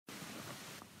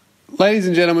Ladies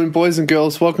and gentlemen, boys and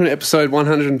girls, welcome to episode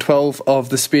 112 of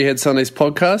the Spearhead Sundays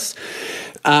podcast.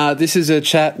 This is a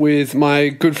chat with my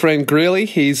good friend Greeley.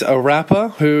 He's a rapper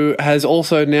who has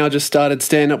also now just started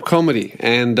stand-up comedy,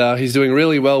 and he's doing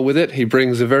really well with it. He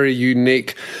brings a very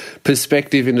unique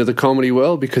perspective into the comedy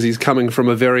world because he's coming from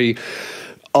a very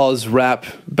Aus Rap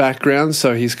background,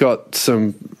 so he's got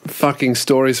some fucking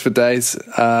stories for days.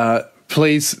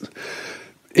 Please...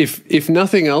 If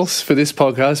nothing else for this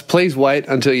podcast, please wait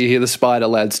until you hear the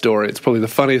Spiderlad story. It's probably the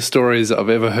funniest stories I've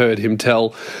ever heard him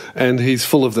tell, and he's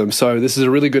full of them. So this is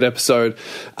a really good episode.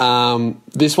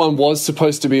 This one was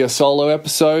supposed to be a solo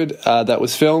episode that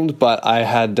was filmed, but I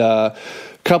had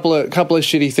couple of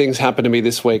shitty things happen to me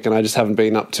this week, and I just haven't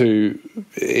been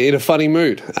in a funny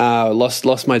mood.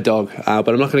 Lost my dog, but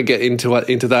I'm not going to get into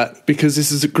that because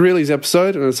this is Greeley's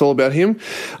episode and it's all about him.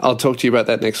 I'll talk to you about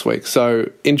that next week. So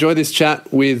enjoy this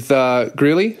chat with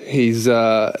Greeley.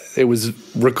 It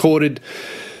was recorded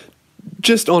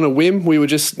just on a whim. We were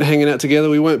just hanging out together.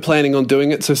 We weren't planning on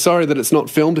doing it, so sorry that it's not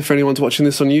filmed if anyone's watching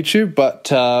this on YouTube,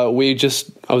 but I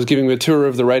was giving him a tour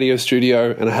of the radio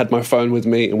studio and I had my phone with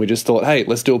me and we just thought, hey,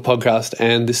 let's do a podcast,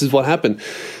 and this is what happened.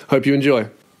 Hope you enjoy.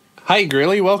 Hey,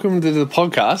 Greeley, welcome to the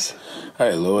podcast.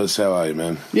 Hey, Lewis, how are you,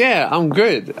 man? Yeah, I'm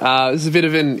good. This is a bit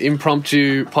of an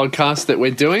impromptu podcast that we're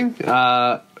doing.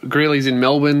 Greeley's in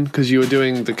Melbourne because you were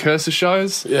doing the Cursor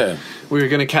shows. Yeah. We were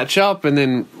going to catch up, and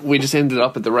then we just ended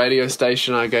up at the radio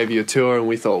station. I gave you a tour, and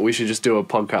we thought we should just do a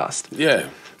podcast. Yeah.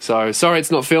 So, sorry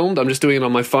it's not filmed. I'm just doing it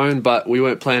on my phone, but we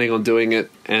weren't planning on doing it.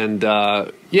 And,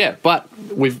 but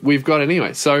we've got it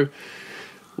anyway. So,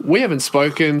 we haven't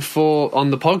spoken on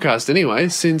the podcast anyway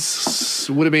since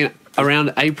would have been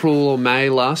around April or May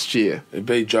last year. It'd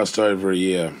be just over a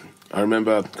year. I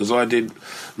remember, because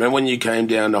remember when you came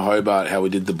down to Hobart, how we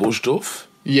did the Bush Doof?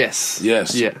 Yes.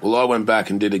 Yeah. Well, I went back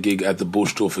and did a gig at the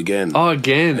Bush Doof again. Oh,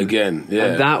 again? Again, yeah.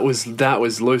 And that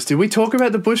was loose. Did we talk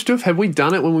about the Bush Doof? Have we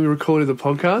done it when we recorded the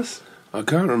podcast? I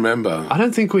can't remember. I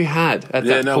don't think we had at that point.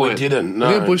 Yeah, no, we didn't, no.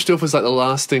 I think Bush Doof was like the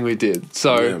last thing we did.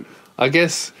 So, yeah. I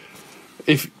guess...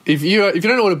 If you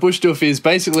don't know what a bush doof is,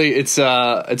 basically it's an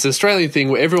Australian thing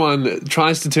where everyone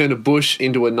tries to turn a bush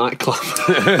into a nightclub.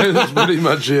 That's pretty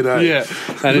much it, eh? Yeah,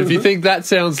 and if you think that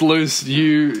sounds loose,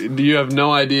 you have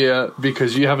no idea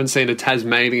because you haven't seen a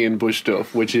Tasmanian bush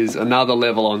doof, which is another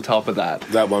level on top of that.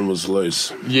 That one was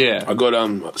loose. Yeah, I got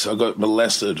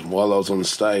molested while I was on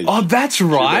stage. Oh, that's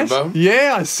right.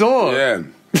 Yeah, I saw. Yeah.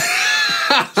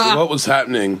 So what was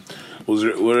happening?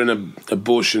 We're in a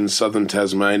bush in southern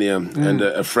Tasmania, and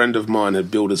a friend of mine had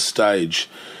built a stage,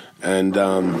 and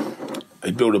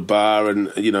he built a bar and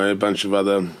a bunch of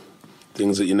other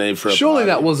things that you need for a Surely party.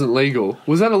 That wasn't legal.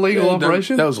 Was that a legal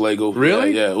operation? That was legal.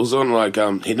 Really? Yeah. It was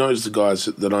on he knows the guys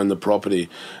that own the property,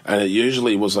 and it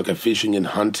usually was like a fishing and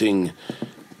hunting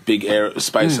big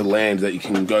space of land that you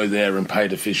can go there and pay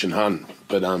to fish and hunt.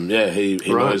 But he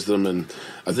knows them, and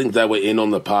I think they were in on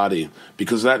the party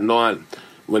because that night.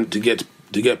 To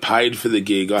get paid for the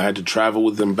gig, I had to travel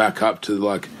with them back up to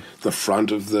like the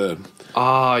front of the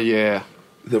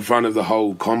front of the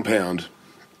whole compound,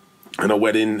 and I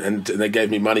went in and they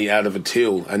gave me money out of a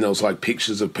till, and there was like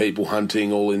pictures of people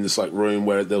hunting all in this like room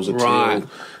where there was a till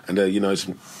and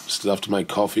some stuff to make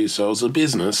coffee, so it was a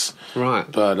business, right?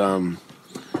 But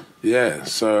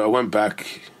so I went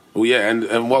back. Well, yeah,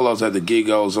 and while I was at the gig,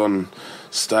 I was on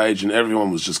stage and everyone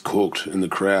was just cooked in the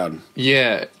crowd.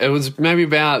 Yeah, it was maybe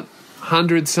about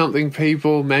 100-something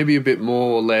people, maybe a bit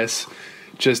more or less,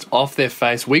 just off their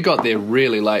face. We got there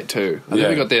really late too. I think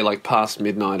we got there like past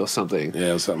midnight or something.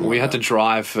 Yeah, or something we like had that. to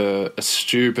drive for a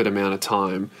stupid amount of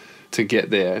time to get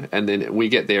there, and then we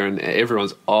get there and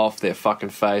everyone's off their fucking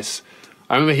face.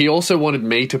 I remember he also wanted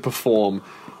me to perform,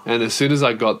 and as soon as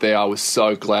I got there, I was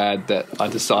so glad that I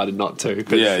decided not to.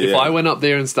 Because if I went up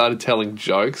there and started telling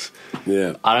jokes,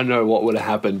 I don't know what would have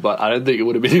happened, but I don't think it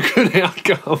would have been a good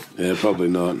outcome. Yeah, probably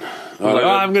not.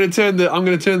 I'm going to turn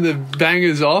the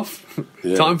bangers off.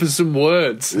 Yeah. Time for some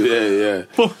words. Yeah.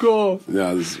 Fuck off.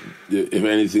 No, if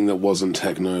anything that wasn't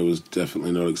techno was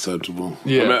definitely not acceptable.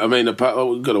 Yeah. I mean, we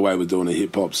got away with doing a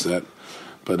hip hop set,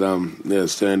 but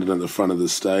standing at the front of the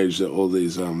stage, all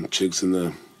these chicks in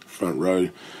the front row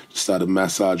started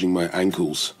massaging my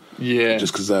ankles. Yeah.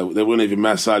 Just because they weren't even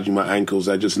massaging my ankles,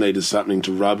 they just needed something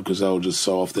to rub because they were just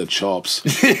so off their chops.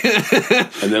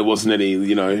 And there wasn't any,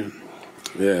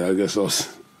 I guess I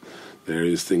was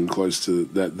various thing close to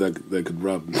that they could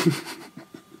rub.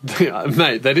 Yeah,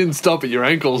 mate, they didn't stop at your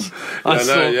ankles. I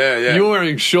saw you were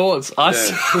wearing shorts. They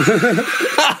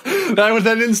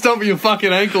didn't stop at your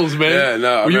fucking ankles, man. Yeah,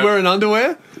 no. Were you wearing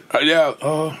underwear? Yeah,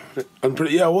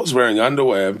 I was wearing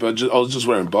underwear, but I was just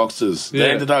wearing boxers. They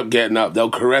ended up getting up. They were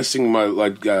caressing my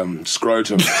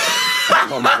scrotum at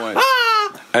one point.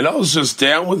 And I was just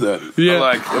down with it.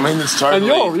 Yeah. It's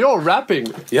totally... And you're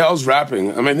rapping. Yeah, I was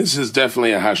rapping. I mean, this is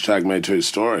definitely a #MeToo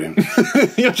story.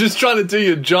 You're just trying to do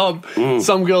your job.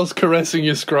 Some girl's caressing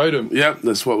your scrotum. Yep,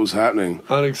 that's what was happening.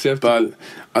 Unacceptable. But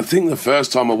I think the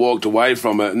first time I walked away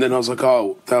from it, and then I was like,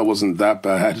 oh, that wasn't that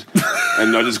bad.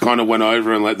 And I just kind of went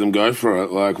over and let them go for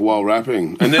it, while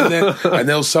rapping. And then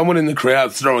there was someone in the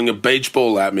crowd throwing a beach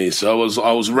ball at me. So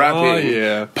I was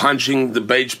rapping, punching the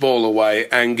beach ball away,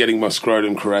 and getting my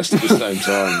scrotum caressed at the same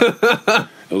time.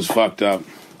 It was fucked up.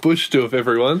 Bush Doof,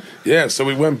 everyone. Yeah, so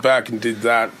we went back and did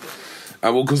that.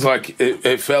 Because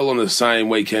it fell on the same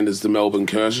weekend as the Melbourne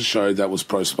Cursor show that was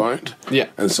postponed. Yeah.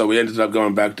 And so we ended up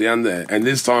going back down there. And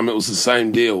this time it was the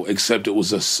same deal, except it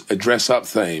was a dress-up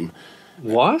theme.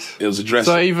 What? It was a dress.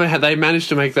 So they managed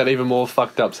to make that even more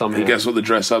fucked up somehow. And guess what the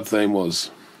dress-up theme was?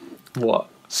 What?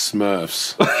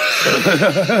 Smurfs.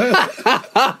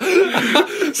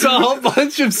 So a whole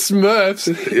bunch of Smurfs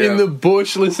in the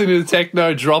bush listening to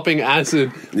techno, dropping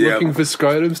acid, looking for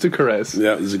scrotums to caress.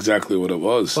 Yeah, that's exactly what it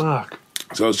was. Fuck.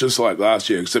 So it was just like last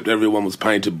year, except everyone was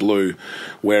painted blue,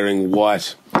 wearing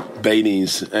white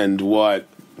beanies and white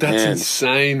That's pants.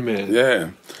 insane, man. Yeah.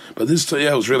 But this, it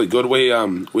was really good.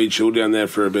 We chilled down there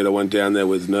for a bit. I went down there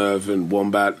with Nerve and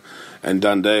Wombat and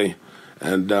Dundee,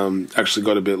 and actually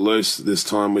got a bit loose this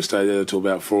time. We stayed there till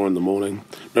about 4 in the morning.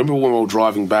 Remember when we were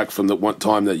driving back from the one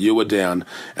time that you were down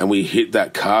and we hit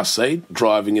that car seat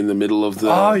driving in the middle of the...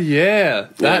 Oh, yeah.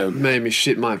 That made me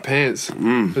shit my pants.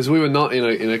 Because we were not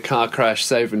in a car crash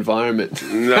safe environment.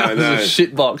 No, it was a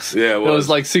shit box. Yeah, it was. There was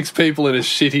like 6 people in a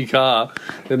shitty car,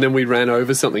 and then we ran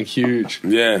over something huge.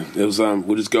 Yeah, it was.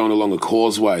 We're just going along a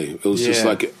causeway. It was just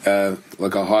like a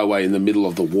highway in the middle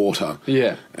of the water.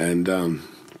 Yeah. And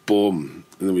boom,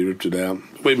 and then we ripped it out.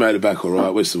 We made it back all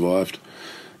right. We survived.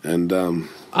 And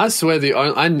I swear,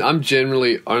 I'm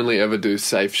generally only ever do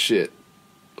safe shit.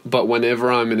 But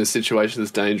whenever I'm in a situation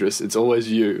that's dangerous, it's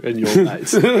always you and your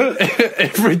mates.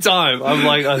 Every time. I'm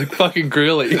like fucking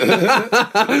Greeley.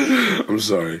 I'm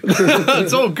sorry.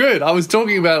 It's all good. I was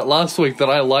talking about it last week that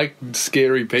I like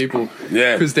scary people.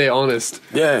 Yeah. Because they're honest.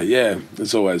 Yeah.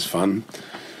 It's always fun.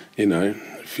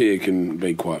 Fear can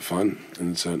be quite fun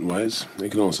in certain ways.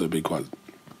 It can also be quite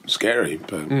scary.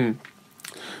 But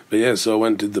yeah, so I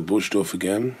went and did the Bush Doof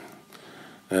again.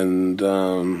 And...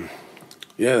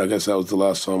 I guess that was the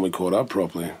last time we caught up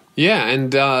properly. Yeah,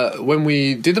 and when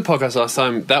we did the podcast last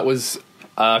time, that was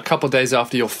a couple of days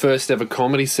after your first ever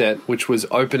comedy set, which was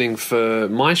opening for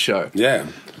my show. Yeah.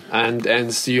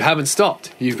 And so you haven't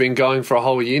stopped. You've been going for a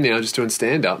whole year now just doing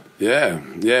stand-up. Yeah.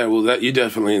 Well, you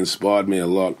definitely inspired me a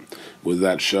lot with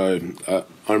that show. I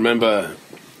remember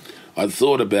I'd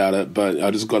thought about it, but I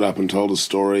just got up and told a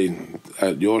story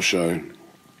at your show.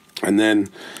 And then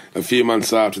a few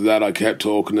months after that, I kept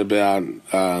talking about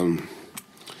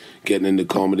getting into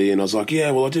comedy, and I was like, yeah,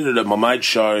 well, I did it at my mate's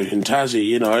show in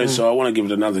Tazzie, so I want to give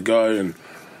it another go.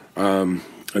 And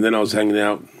then I was hanging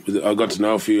out I got to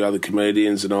know a few other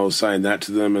comedians, and I was saying that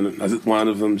to them, and I think one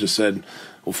of them just said,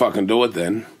 well, fucking do it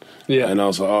then. Yeah. And I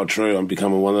was like, oh, true, I'm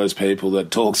becoming one of those people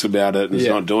that talks about it and is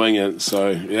not doing it. So,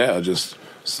 I just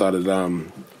started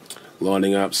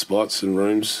lining up spots and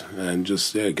rooms and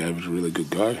just, gave it a really good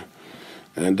go.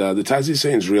 And the Tazzie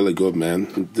scene's really good,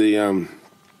 man.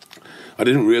 I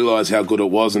didn't realise how good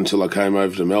it was until I came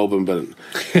over to Melbourne, but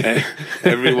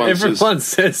everyone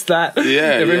says that. Yeah,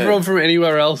 everyone from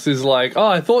anywhere else is like, oh,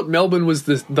 I thought Melbourne was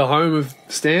the home of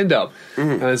stand-up.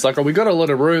 And it's like, oh, we got a lot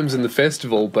of rooms in the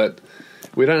festival, but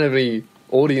we don't have any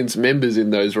audience members in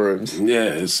those rooms. Yeah,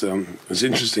 it's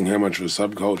interesting how much of a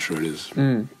subculture it is.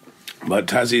 But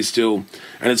Tazzie's still...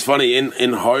 And it's funny,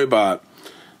 in Hobart...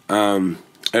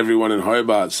 everyone in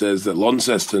Hobart says that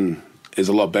Launceston is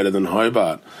a lot better than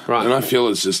Hobart. Right. And I feel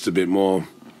it's just a bit more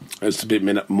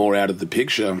out of the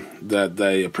picture, that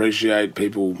they appreciate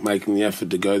people making the effort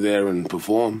to go there and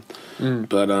perform.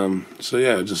 But, I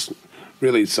just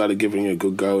really started giving it a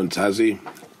good go in Tazzie.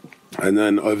 And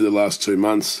then over the last 2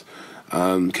 months,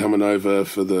 coming over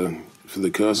for the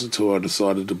Cursor tour, I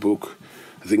decided to book,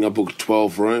 I think I booked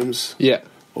 12 rooms. Yeah.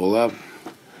 All up.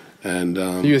 And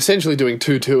you're essentially doing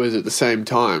 2 tours at the same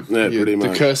time. Yeah, pretty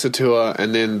much. The Cursor tour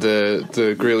and then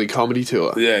the Greeley comedy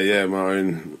tour. Yeah, my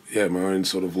own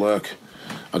sort of lurk.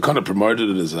 I kind of promoted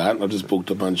it as that. I just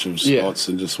booked a bunch of spots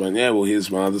and just went, well,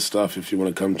 here's my other stuff if you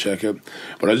want to come check it.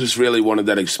 But I just really wanted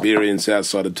that experience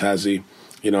outside of Tazzie.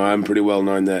 I'm pretty well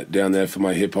known that down there for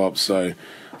my hip hop, so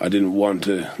I didn't want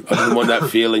that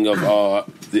feeling of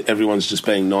everyone's just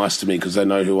being nice to me because they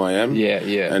know who I am. Yeah,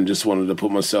 yeah. And just wanted to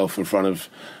put myself in front of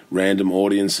random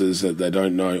audiences that they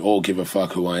don't know or give a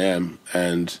fuck who I am.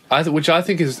 And which I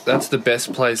think that's the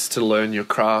best place to learn your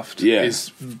craft. Yeah.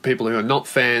 Is people who are not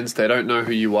fans, they don't know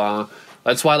who you are.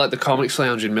 That's why I like the Comics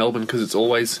Lounge in Melbourne, because it's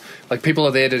always like people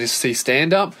are there to just see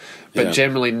stand-up, but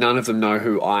generally none of them know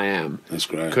who I am. That's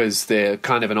great. Because they're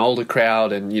kind of an older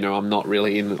crowd, and I'm not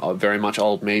really in very much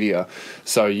old media.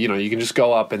 So you can just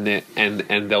go up and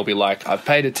they'll be like, I've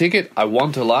paid a ticket, I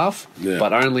want to laugh,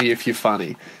 but only if you're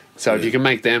funny. So if you can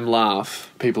make them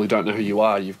laugh, people who don't know who you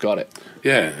are, you've got it.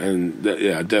 Yeah, and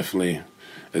definitely,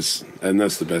 that's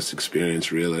the best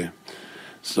experience, really.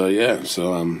 So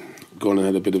gone and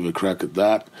had a bit of a crack at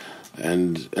that,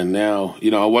 and now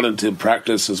I wanted to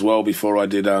practice as well before I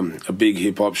did a big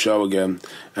hip hop show again.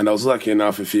 And I was lucky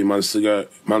enough a few months ago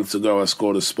I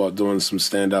scored a spot doing some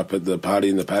stand up at the Party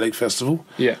in the Paddock festival.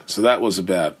 Yeah, so that was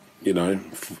about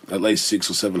at least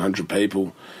 600 or 700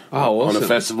 people awesome. on a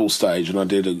festival stage, and I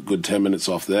did a good 10 minutes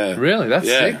off there. Really? That's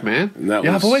sick, man.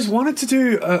 I've always wanted to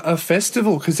do a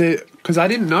festival because I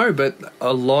didn't know, but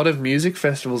a lot of music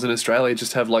festivals in Australia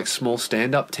just have like small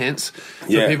stand-up tents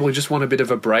for people who just want a bit of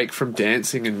a break from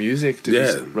dancing and music to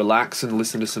just relax and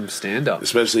listen to some stand-up.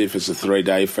 Especially if it's a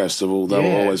 3-day festival,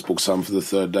 they'll always book some for the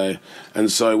 3rd day.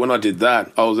 And so when I did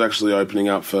that, I was actually opening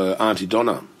up for Auntie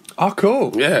Donna. Oh,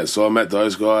 cool. Yeah, so I met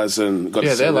those guys and got to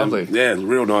see they're them. lovely. Yeah,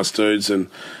 real nice dudes, and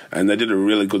they did a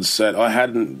really good set. I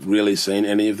hadn't really seen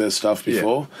any of their stuff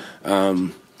before.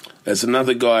 There's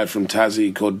another guy from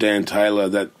Tazzie called Dan Taylor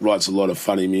that writes a lot of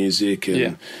funny music,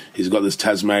 and he's got this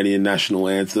Tasmanian national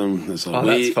anthem. It's like,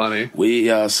 that's funny. We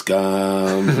are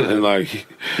scum, and like,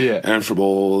 and from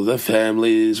all the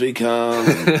families we come.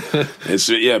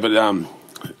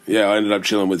 I ended up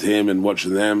chilling with him and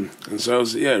watching them, and so it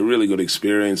was a really good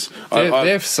experience.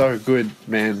 They're so good,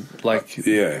 man. Like,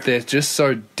 they're just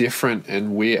so different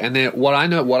and weird. And what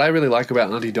I really like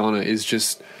about Auntie Donna is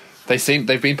just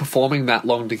they've been performing that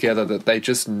long together that they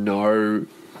just know,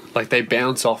 like they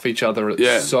bounce off each other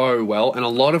so well. And a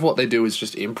lot of what they do is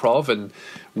just improv, and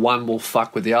one will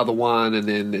fuck with the other one, and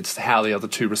then it's how the other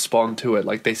two respond to it.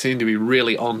 Like, they seem to be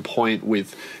really on point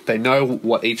with, they know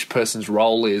what each person's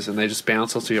role is, and they just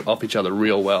bounce off each other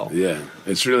real well. Yeah,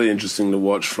 it's really interesting to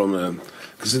watch from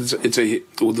because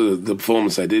the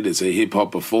performance they did, it's a hip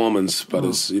hop performance, but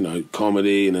it's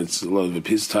comedy, and it's a lot of a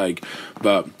piss take,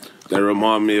 but they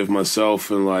remind me of myself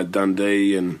and like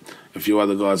Dundee and a few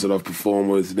other guys that I've performed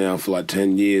with now for like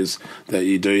 10 years, that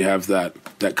you do have that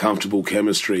comfortable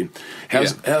chemistry.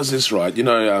 How's this, right?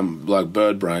 Like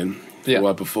Bird Brain, who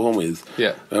I perform with.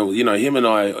 Yeah. Him and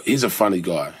I, he's a funny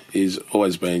guy. He's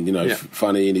always been,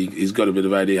 funny, and he's got a bit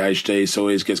of ADHD, so he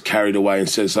always gets carried away and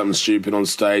says something stupid on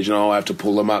stage, and I have to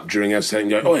pull him up during our set and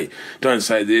go, oi, don't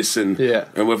say this. And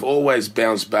we've always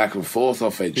bounced back and forth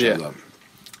off each other.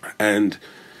 And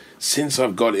since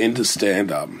I've got into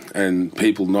stand-up and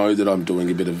people know that I'm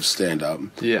doing a bit of stand-up,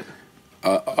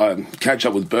 I catch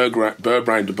up with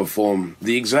Burbrain to perform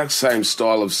the exact same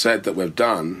style of set that we've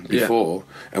done before,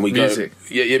 and we music.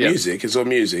 Music. It's all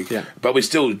music, but we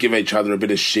still give each other a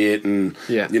bit of shit, and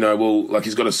we'll, like,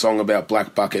 he's got a song about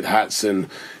black bucket hats,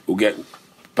 and we'll get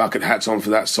bucket hats on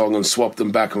for that song and swap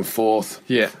them back and forth.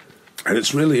 Yeah, and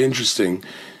it's really interesting.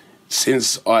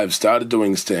 Since I've started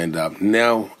doing stand-up,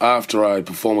 now after I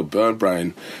perform with Burn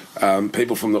Brain,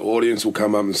 people from the audience will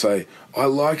come up and say, I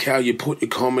like how you put your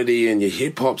comedy in your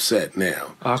hip-hop set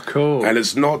now. Oh, cool. And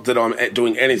it's not that I'm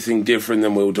doing anything different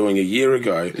than we were doing a year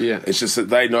ago. Yeah. It's just that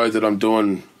they know that I'm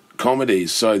doing comedy,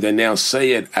 so they now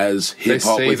see it as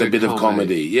hip-hop with a bit of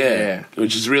comedy. Yeah,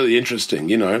 which is really interesting,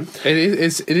 It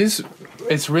is.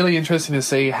 It's really interesting to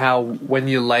see how, when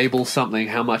you label something,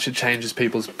 how much it changes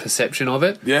people's perception of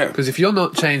it. Yeah. Because if you're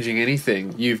not changing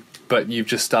anything, you've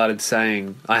just started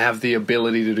saying, I have the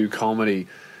ability to do comedy,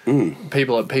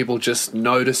 people just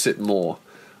notice it more.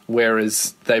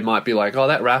 Whereas they might be like, oh,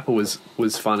 that rapper was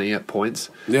funny at points.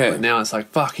 Yeah. But now it's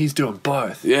like, fuck, he's doing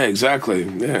both. Yeah, exactly.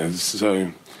 Yeah.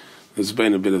 So there's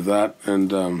been a bit of that. And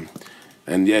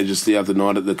just the other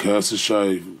night at the Cursor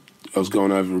show, I was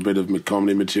going over a bit of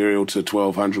comedy material to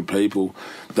 1,200 people.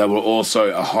 They were also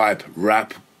a hype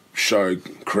rap show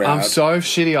crowd. I'm so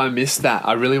shitty I missed that.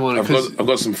 I really want to... I've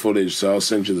got some footage, so I'll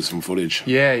send you some footage.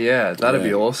 Yeah, that'd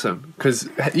be awesome. Because,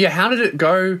 how did it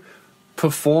go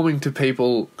performing to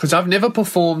people? Because I've never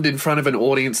performed in front of an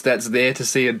audience that's there to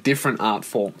see a different art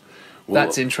form. Well,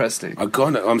 that's interesting.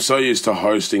 I'm so used to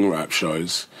hosting rap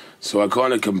shows, so I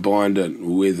kind of combined it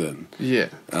with it. Yeah.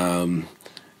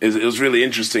 It was really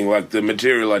interesting. Like, the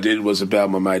material I did was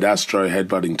about my mate Astro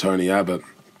headbutting Tony Abbott,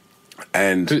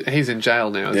 And he's in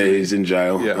jail now, isn't yeah, he? he's in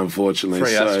jail, unfortunately.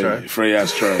 Free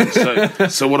Astro.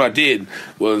 So what I did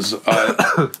was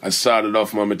I started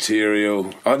off my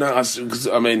material.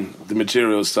 I mean, the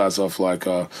material starts off like,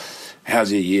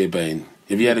 how's your year been?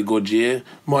 Have you had a good year?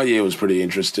 My year was pretty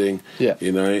interesting,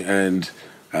 you know, and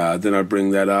then I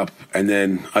bring that up, and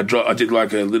then I did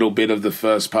like a little bit of the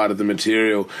first part of the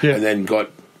material, and then got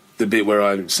the bit where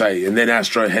I say, and then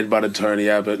Astro headbutted Tony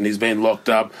Abbott, and he's been locked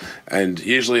up. And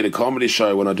usually at a comedy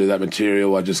show, when I do that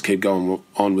material, I just keep going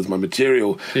on with my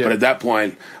material. But at that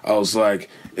point, I was like,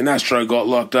 and Astro got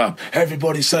locked up.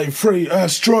 Everybody say free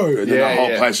Astro, and then the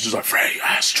whole place was just like free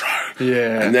Astro.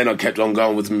 Yeah, and then I kept on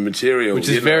going with my material, which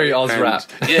is very Aus Rap.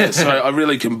 Yeah, so I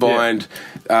really combined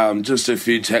just a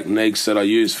few techniques that I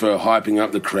use for hyping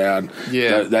up the crowd.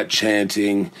 That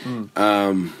chanting.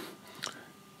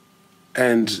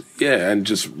 And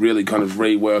just really kind of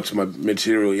reworked my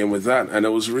material in with that, and it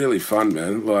was really fun,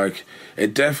 man. Like,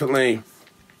 it definitely,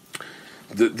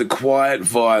 the quiet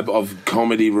vibe of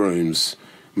comedy rooms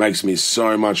makes me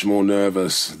so much more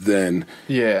nervous than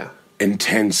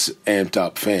intense, amped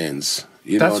up fans.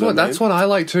 That's what I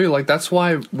like too. Like, that's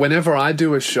why whenever I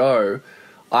do a show,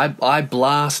 I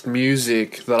blast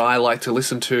music that I like to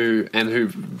listen to,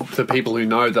 and the people who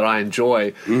know that I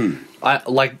enjoy. I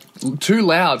like too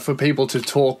loud for people to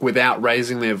talk without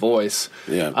raising their voice.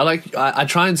 Yeah, I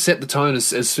try and set the tone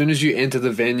as soon as you enter the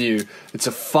venue. It's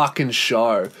a fucking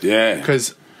show. Yeah,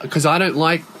 because I don't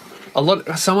like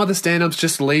some other stand-ups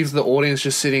just leave the audience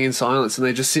just sitting in silence, and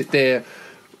they just sit there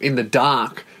in the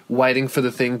dark waiting for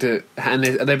the thing to, and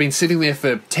they've been sitting there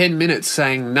for 10 minutes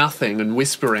saying nothing and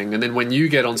whispering, and then when you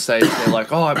get on stage, they're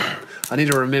like, oh, I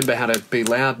need to remember how to be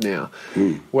loud now.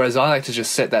 Whereas I like to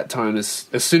just set that tone as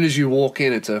soon as you walk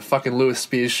in. It's a fucking Lewis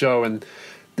Spears show, and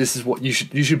this is what you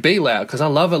should be loud, because I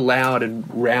love a loud and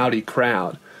rowdy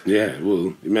crowd. Yeah,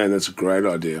 well, man, that's a great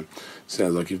idea.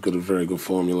 Sounds like you've got a very good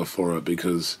formula for it,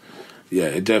 because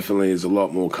it definitely is a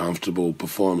lot more comfortable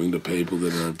performing to people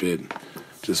that are a bit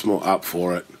just more up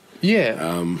for it.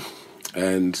 Yeah.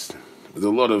 And with a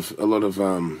lot of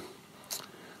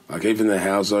like even the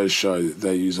Houseos show,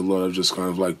 they use a lot of just kind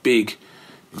of like big,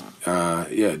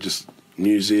 just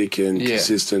music and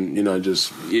consistent, you know,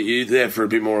 just you're there for a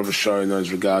bit more of a show in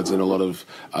those regards than a lot of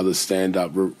other stand-up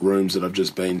rooms that I've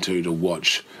just been to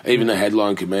watch. Even a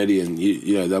headline comedian,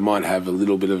 you know, they might have a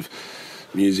little bit of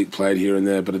music played here and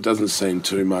there, but it doesn't seem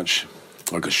too much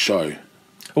like a show.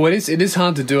 Well, it is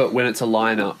hard to do it when it's a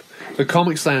lineup. The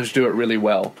Comics Lounge do it really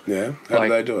well. Yeah? How do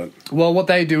they do it? Well, what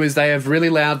they do is they have really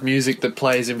loud music that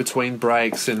plays in between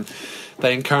breaks, and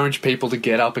they encourage people to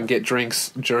get up and get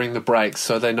drinks during the breaks,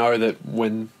 so they know that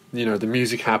when, you know, the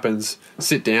music happens,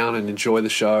 sit down and enjoy the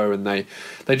show. And they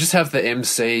just have the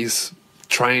MCs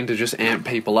trained to just amp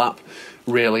people up,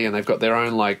 really, and they've got their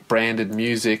own, like, branded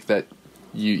music that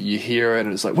you hear it,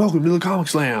 and it's like, welcome to the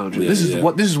Comics Lounge, and this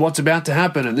is what's about to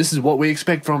happen, and this is what we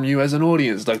expect from you as an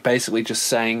audience. Like, basically just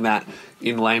saying that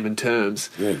in layman terms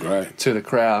to the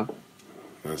crowd.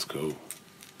 That's cool.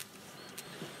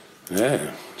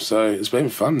 Yeah, so it's been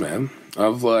fun, man.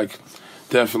 I've like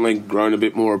definitely grown a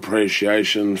bit more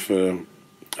appreciation for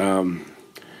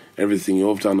everything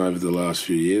you've done over the last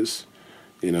few years,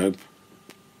 you know,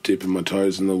 dipping my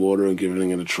toes in the water and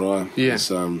giving it a try.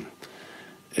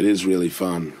 It is really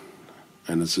fun,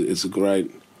 and it's a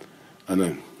great. I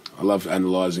know I love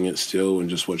analysing it still, and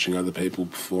just watching other people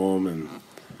perform.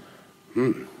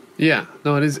 And yeah,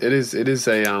 no, it is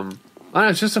a I don't know,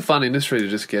 it's just a fun industry to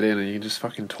just get in, and you can just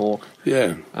fucking talk.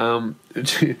 Yeah.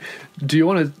 Do you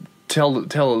want to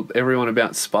tell everyone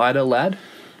about Spiderlad,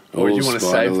 or do you want to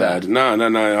save that? No.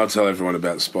 I'll tell everyone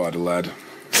about Spiderlad.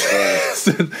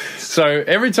 So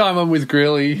every time I'm with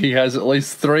Greeley, he has at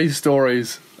least 3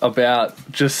 stories about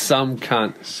just some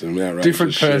cunt, some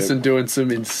different person shit. Doing some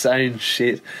insane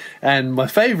shit. And my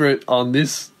favourite on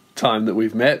this time that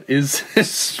we've met is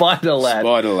Spiderlad.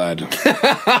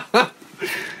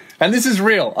 And this is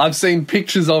real. I've seen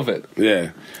pictures of it.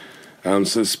 Yeah.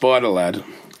 So Spiderlad.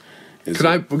 Can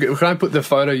I put the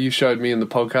photo you showed me in the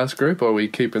podcast group, or are we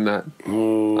keeping that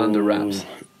under wraps?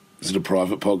 Is it a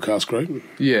private podcast group?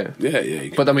 Yeah. Yeah.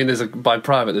 But I mean, by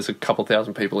private, there's a couple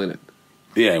thousand people in it.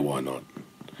 Yeah, why not?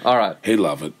 All right. He'd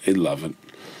love it.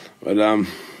 But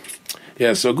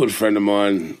so a good friend of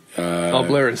mine. I'll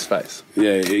blur his face.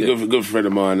 Yeah, a good friend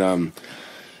of mine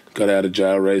got out of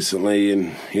jail recently,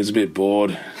 and he was a bit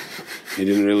bored. He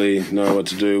didn't really know what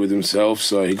to do with himself,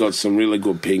 so he got some really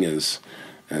good pingers,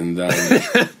 and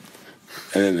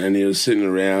and he was sitting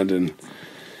around and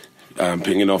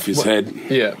pinging off his head.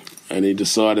 Yeah. And he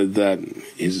decided that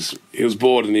he was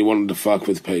bored and he wanted to fuck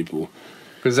with people.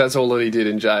 Because that's all that he did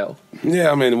in jail.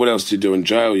 Yeah, I mean, what else do you do in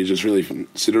jail? You just really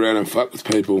sit around and fuck with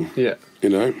people. Yeah. You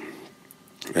know?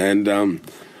 And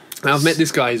I've met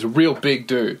this guy. He's a real big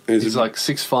dude. He's like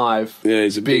 6'5". Yeah,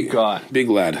 he's a big guy. Big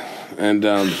lad. And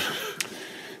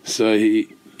so he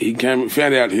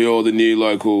found out who all the new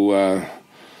local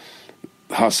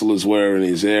hustlers were in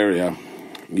his area.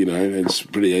 You know, it's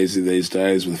pretty easy these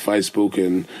days with Facebook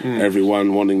and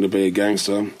everyone wanting to be a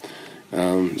gangster.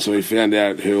 So he found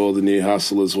out who all the new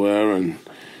hustlers were, and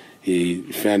he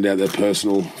found out their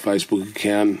personal Facebook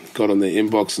account, got on their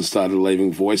inbox and started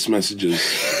leaving voice messages.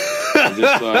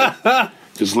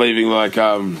 just leaving like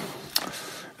a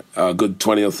good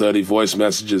 20 or 30 voice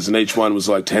messages, and each one was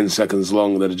like 10 seconds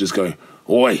long. That'd just go,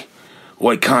 oi,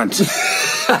 cunt.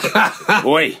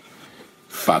 Oi,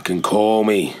 fucking call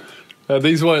me.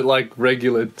 These weren't like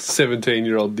regular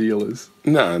 17-year-old dealers.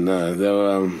 No, they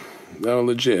were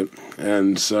legit,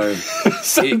 and so,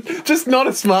 just not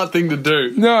a smart thing to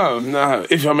do. No.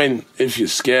 If you're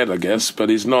scared, I guess, but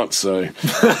he's not. So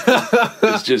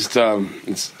it's just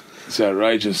it's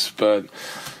outrageous. But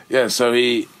yeah, so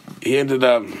he ended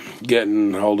up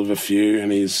getting hold of a few,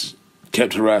 and he's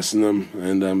kept harassing them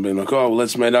and being like, "Oh, well,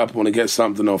 let's meet up. I want to get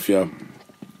something off you."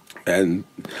 And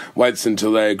waits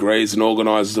until they agrees and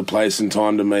organises a place and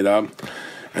time to meet up.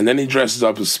 And then he dresses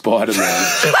up as Spider-Man.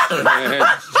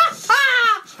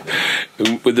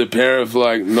 With a pair of,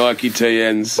 like, Nike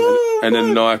TNs and a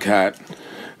Nike hat.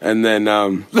 And then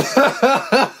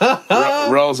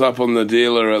rolls up on the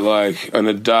dealer on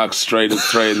a dark street at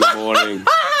 3 in the morning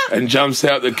and jumps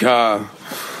out the car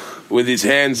with his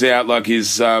hands out like he's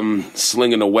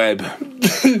slinging a web.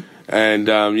 And,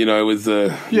 with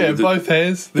the... Yeah, both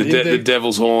hands. The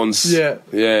devil's horns. Yeah.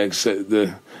 Yeah, except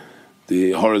the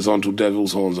horizontal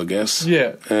devil's horns, I guess.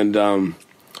 Yeah. And,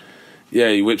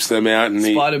 he whips them out. And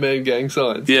Spider-Man gang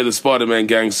signs. Yeah, the Spider-Man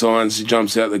gang signs. He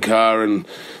jumps out the car and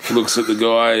looks at the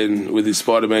guy and with his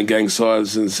Spider-Man gang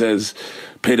signs and says,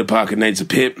 Peter Parker needs a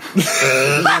pip.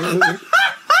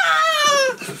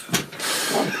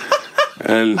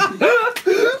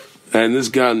 And this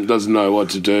gun doesn't know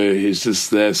what to do. He's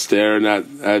just there staring at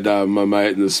my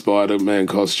mate in the Spider-Man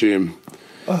costume.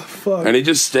 Oh fuck! And he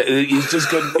just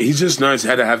knows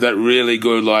how to have that really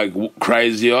good like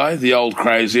crazy eye, the old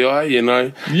crazy eye. You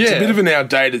know, yeah. It's a bit of an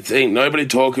outdated thing. Nobody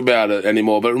talk about it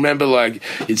anymore. But remember, like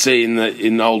you'd see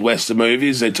in old Western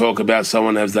movies, they talk about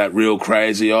someone has that real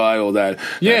crazy eye or that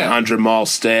 100-mile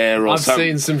stare. Or I've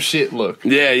something. seen some shit look.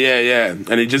 Yeah.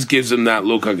 And he just gives them that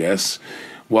look, I guess.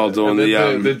 While doing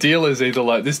the dealer's either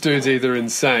like, this dude's either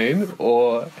insane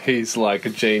or he's like a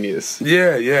genius.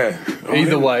 Yeah.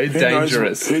 Either way,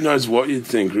 dangerous. Who knows what you'd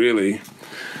think, really?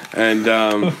 And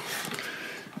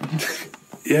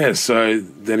so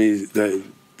then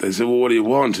they said, well, what do you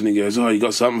want? And he goes, oh, you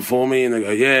got something for me? And they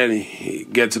go, yeah. And he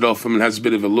gets it off him and has a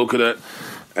bit of a look at it.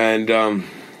 And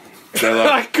they're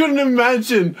like, I couldn't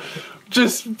imagine.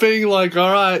 Just being like,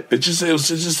 all right. It was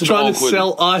just trying to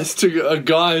sell ice to a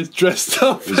guy dressed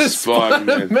up as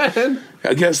Spider-Man.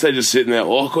 I guess they're just sitting there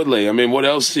awkwardly. I mean, what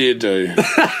else do you do?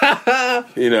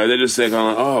 They're just there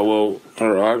going, oh, well, all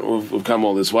right, we've come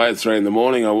all this way at 3 in the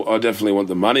morning. I definitely want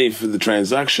the money for the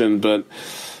transaction, but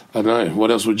I don't know.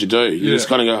 What else would you do? You just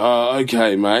kind of go, oh,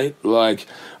 okay, mate. Like,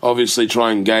 obviously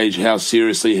try and gauge how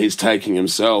seriously he's taking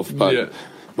himself, but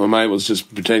my mate was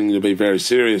just pretending to be very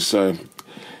serious, so...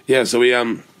 Yeah, so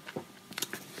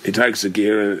he takes the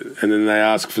gear and then they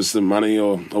ask for some money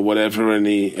or whatever, and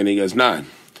he goes, no.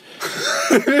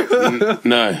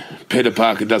 No, Peter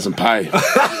Parker doesn't pay.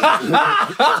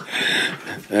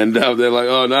 And they're like,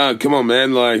 oh, no, come on,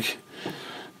 man, like,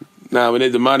 no, we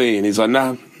need the money. And he's like,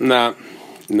 no,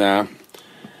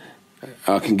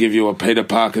 I can give you a Peter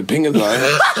Parker pinger,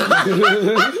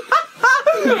 though.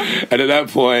 And at that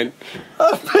point...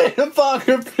 A Peter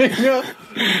Parker pinger?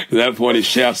 At that point, he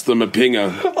shouts them a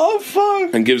pinger. Oh,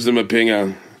 fuck. And gives them a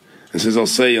pinger. And says, I'll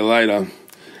see you later.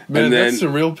 Man, and that's the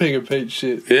real Pinger Pete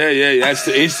shit. Yeah,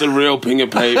 it's the real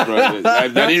Pinger Pete, bro.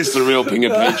 That is the real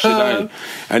Pinger Pete shit, eh?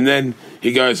 And then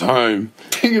he goes home.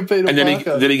 Pinger Pete and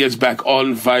then he gets back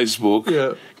on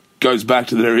Facebook, goes back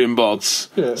to their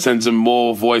inbox, sends them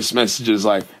more voice messages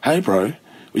like, hey, bro,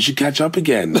 we should catch up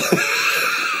again.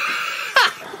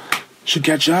 Should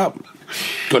catch up.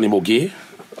 Got any more gear?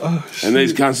 Oh, and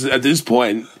these cunts, at this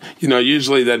point,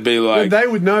 usually they'd be like... Well, they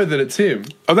would know that it's him.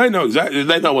 Oh, they know exactly.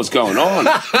 They know what's going on.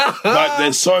 But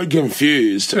they're so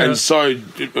confused and so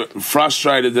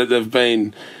frustrated that they've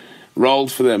been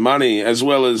rolled for their money, as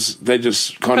well as they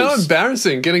just kind of... How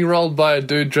embarrassing, getting rolled by a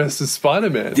dude dressed as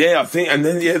Spider-Man. Yeah, I think... And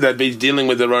then, they'd be dealing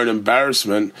with their own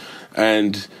embarrassment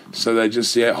And so they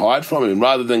just hide from him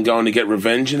rather than going to get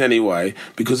revenge in any way,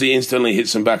 because he instantly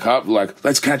hits them back up like,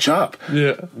 let's catch up.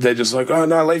 Yeah. They're just like, oh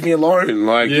no, leave me alone.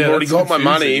 Like, you've already got my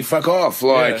money, fuck off.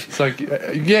 Like, it's like,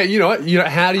 you know what?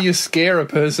 How do you scare a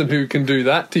person who can do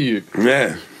that to you?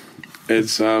 Yeah.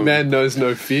 It's man knows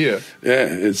no fear. Yeah,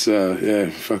 it's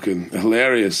fucking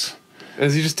hilarious.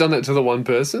 Has he just done that to the one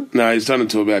person? No, he's done it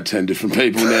to about 10 different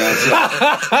people now. So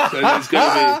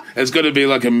there's got to be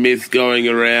like a myth going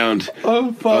around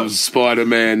of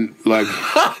Spider-Man, like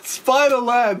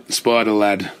Spiderlad.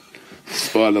 Spiderlad.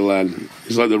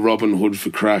 He's like the Robin Hood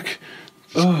for crack.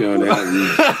 Just going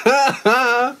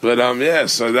out. But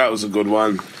so that was a good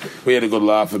one. We had a good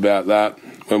laugh about that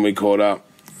when we caught up,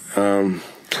 and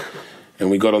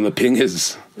we got on the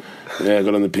pingers. Yeah, I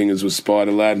got on the pingers with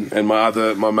Spiderlad and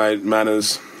my mate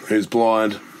Manners, who's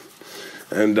blind,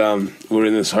 and we're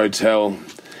in this hotel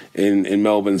in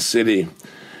Melbourne City.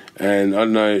 And I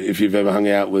don't know if you've ever hung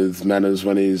out with Manners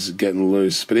when he's getting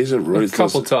loose, but he's a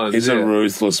couple times. He's a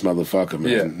ruthless motherfucker,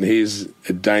 man. Yeah. He's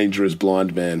a dangerous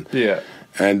blind man. Yeah.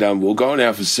 And we're going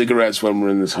out for cigarettes when we're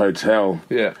in this hotel.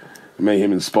 Yeah. Me,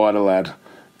 him, and Spiderlad,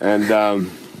 and.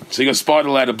 So you got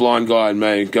Spiderlad, a blind guy, and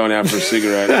me going out for a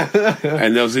cigarette.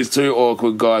 And there was these two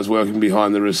awkward guys working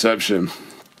behind the reception.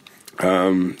 They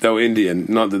were Indian,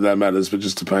 not that matters, but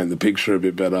just to paint the picture a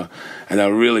bit better. And they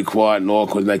were really quiet and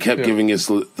awkward, and they kept giving us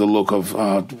the look of,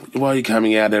 oh, why are you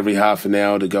coming out every half an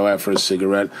hour to go out for a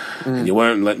cigarette? And you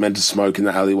weren't meant to smoke in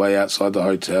the alleyway outside the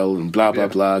hotel, and blah, blah,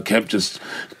 blah. Kept just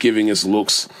giving us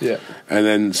looks. Yeah. And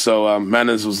then so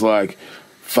Manners was like,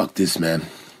 fuck this, man.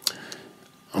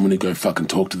 I'm going to go fucking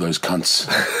talk to those cunts.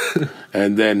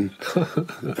 And then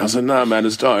I was like, no,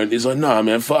 Manners, don't. He's like, no,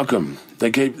 man, fuck them.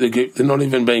 They're not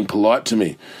even being polite to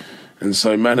me. And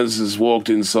so Manners has walked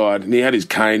inside, and he had his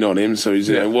cane on him, so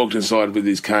he's walked inside with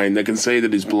his cane. They can see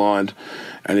that he's blind,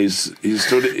 and he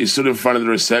stood in front of the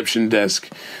reception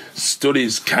desk, stood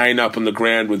his cane up on the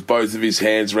ground with both of his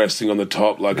hands resting on the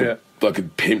top like a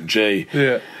pimp G.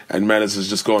 Yeah. And Manners has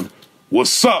just gone,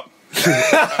 what's up?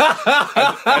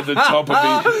 at the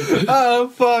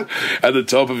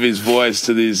top of his voice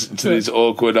to these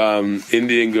awkward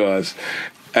Indian guys,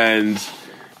 and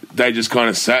they just kind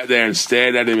of sat there and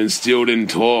stared at him and still didn't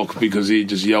talk because he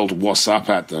just yelled "What's up"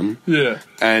 at them. Yeah,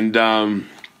 and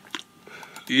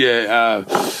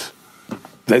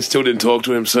they still didn't talk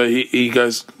to him. So he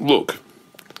goes, "Look,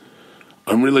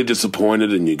 I'm really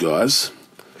disappointed in you guys.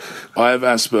 I have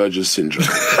Asperger's syndrome."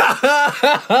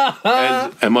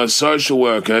 and my social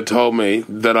worker told me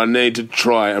that I need to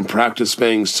try and practice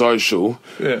being social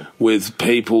with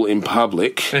people in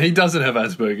public. And he doesn't have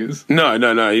Asperger's.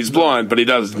 No. He's blind, but he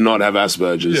does not have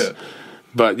Asperger's. Yeah.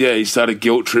 But, he started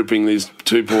guilt-tripping these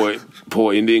two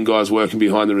poor Indian guys working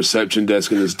behind the reception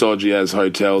desk in this dodgy-ass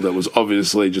hotel that was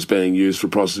obviously just being used for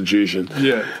prostitution.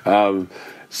 Yeah.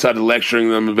 Started lecturing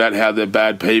them about how they're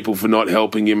bad people for not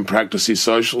helping him practice his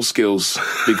social skills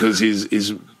because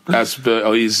his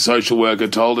social worker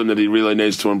told him that he really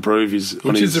needs to improve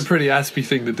Which is a pretty aspy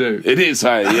thing to do. It is,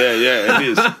 hey, yeah, it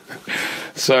is.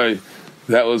 So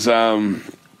that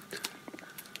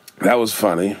was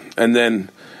funny. And then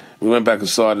we went back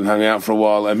inside and hung out for a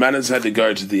while, and Manners had to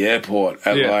go to the airport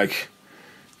at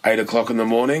 8 o'clock in the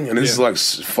morning, and this is like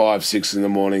 5, 6 in the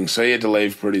morning, so he had to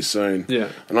leave pretty soon. Yeah.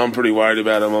 And I'm pretty worried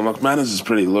about him. I'm like, Manners is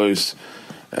pretty loose.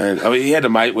 And he had a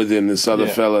mate with him, this other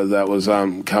fella that was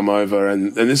come over,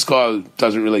 and this guy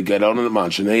doesn't really get on it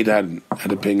much, and he'd had a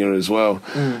pinger as well.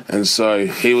 And so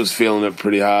he was feeling it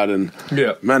pretty hard, and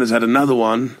Manners had another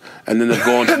one, and then they've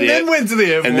gone to the then went to the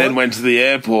airport. And then went to the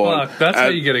airport. Fuck, that's how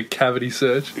you get a cavity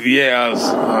search. Yeah,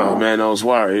 I was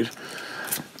worried.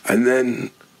 And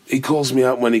then he calls me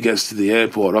up when he gets to the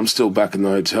airport. I'm still back in the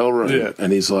hotel room,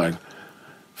 and he's like,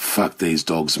 fuck these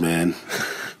dogs, man.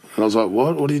 And I was like,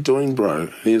 what? What are you doing, bro?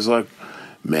 And he's like,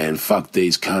 man, fuck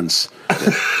these cunts.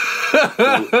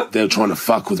 They're trying to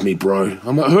fuck with me, bro.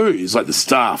 I'm like, who? He's like, the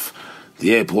staff,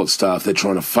 the airport staff. They're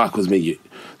trying to fuck with me,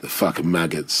 the fucking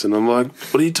maggots. And I'm like,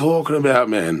 what are you talking about,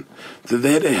 man? They're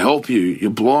there to help you.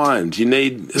 You're blind. You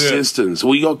need assistance.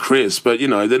 Well, you got Chris, but,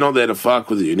 they're not there to fuck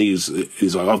with you. And he's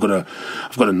like, I've got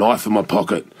a knife in my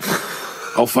pocket.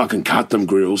 I'll fucking cut them,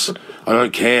 Grills. I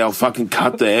don't care. I'll fucking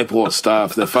cut the airport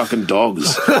staff. They're fucking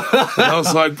dogs. And I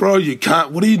was like, bro, you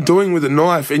can't. What are you doing with a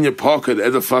knife in your pocket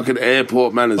at the fucking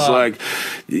airport, man? It's like,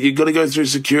 you got to go through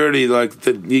security. Like,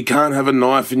 you can't have a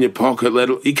knife in your pocket.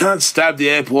 You can't stab the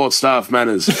airport staff,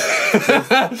 Manners.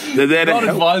 They're there to help. Not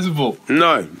advisable.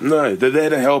 No. They're there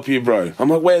to help you, bro. I'm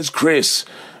like, where's Chris?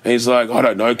 And he's like, I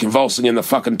don't know, convulsing in the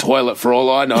fucking toilet for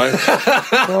all I know.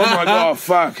 I'm like, oh,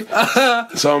 fuck.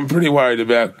 So I'm pretty worried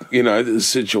about, the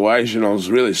situation. I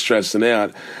was really stressing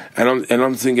out. And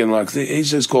I'm thinking, like, he's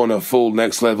just gone a full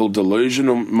next level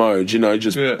delusional mode,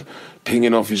 just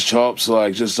pinging off his chops,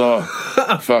 like, just,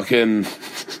 fucking...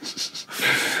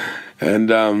 And,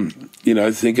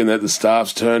 thinking that the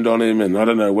staff's turned on him, and I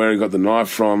don't know where he got the knife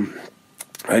from.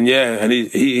 And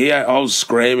I was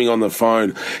screaming on the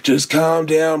phone, just calm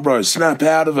down, bro, snap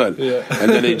out of it. Yeah.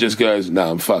 And then he just goes, no,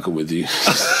 I'm fucking with you.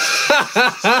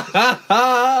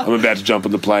 I'm about to jump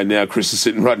on the plane now. Chris is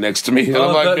sitting right next to me. And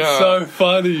I'm like, that's so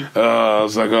funny. I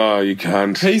was like, oh, you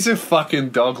can't. He's a fucking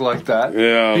dog like that.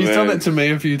 Yeah, He's done that to me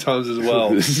a few times as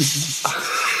well.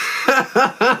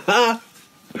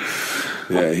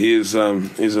 Yeah, he's a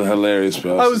hilarious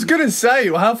person. I was going to say,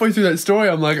 halfway through that story,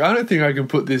 I'm like, I don't think I can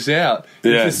put this out.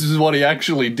 If this is what he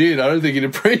actually did, I don't think he'd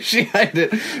appreciate it.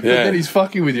 But then he's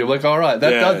fucking with you. I'm like, all right,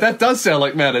 that does sound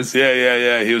like matters.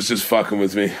 Yeah. He was just fucking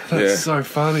with me. That's so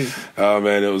funny. Oh,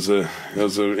 man, it was an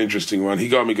interesting one. He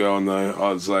got me going, though.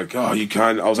 I was like, oh, you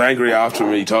can't. I was angry after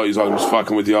him. He told me I was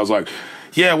fucking with you. I was like,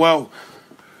 yeah, well,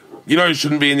 you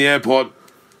shouldn't be in the airport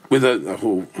with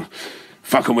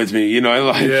fucking with me,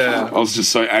 I was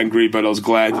just so angry, but I was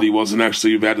glad that he wasn't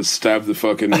actually about to stab the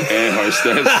fucking air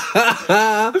hostess.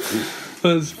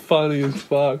 That's funny as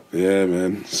fuck. Yeah,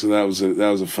 man. So that was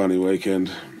a funny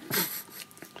weekend.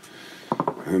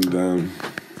 And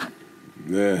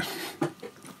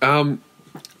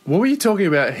what were you talking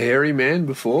about, Hairy Man,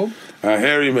 before?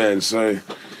 Hairy Man, so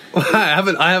I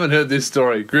haven't heard this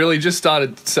story. Greeley just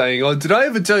started saying, "Oh, did I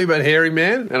ever tell you about Hairy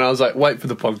Man?" And I was like, "Wait for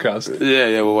the podcast."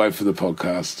 Yeah, we'll wait for the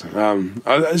podcast.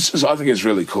 I think it's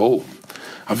really cool.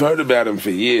 I've heard about him for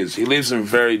years. He lives in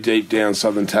very deep down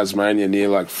southern Tasmania, near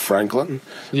like Franklin,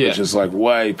 which is like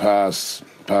way past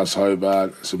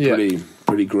Hobart. It's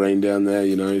pretty green down there.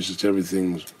 It's just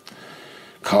everything's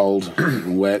cold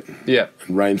and wet, and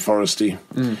rainforesty.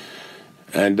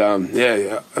 And,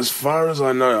 as far as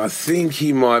I know, I think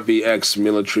he might be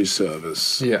ex-military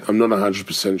service. Yeah. I'm not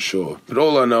 100% sure. But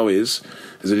all I know is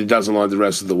that he doesn't like the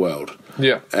rest of the world.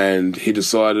 Yeah. And he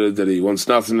decided that he wants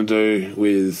nothing to do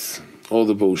with all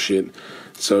the bullshit.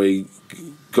 So he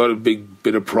got a big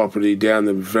bit of property down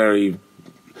the very,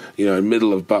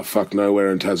 middle of butt-fuck nowhere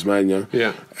in Tasmania.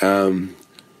 Yeah.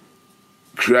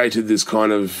 Created this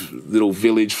kind of little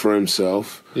village for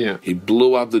himself. Yeah. He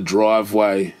blew up the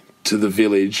driveway to the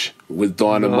village with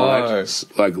dynamite. Nice.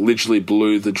 Like literally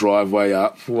blew the driveway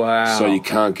up. Wow. So you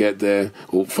can't get there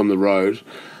from the road.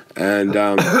 And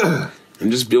and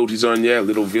just built his own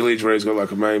little village where he's got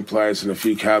like a main place and a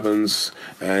few cabins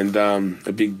and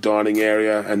a big dining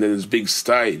area and then this big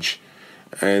stage.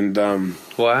 And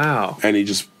wow. And he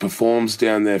just performs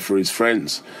down there for his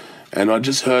friends. And I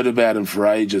just heard about him for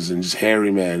ages and just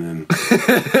Hairy Man and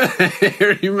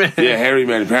Hairy Man. Yeah, Hairy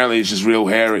Man. Apparently he's just real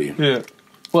hairy. Yeah.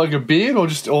 Like a beard or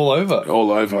just all over? All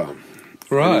over.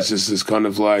 Right. And he's just this kind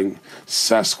of like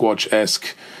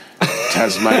Sasquatch-esque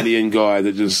Tasmanian guy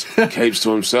that just keeps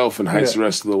to himself and hates the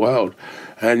rest of the world.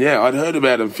 And I'd heard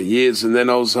about him for years, and then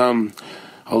I was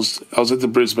at the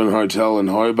Brisbane Hotel in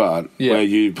Hobart where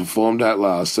you performed at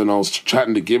last, and I was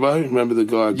chatting to Gibbo. Remember the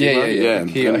guy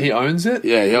Gibbo? Yeah. He owns it?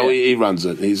 Yeah, he runs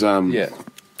it. He's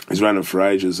He's run it for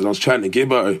ages, and I was chatting to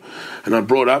Gibbo, and I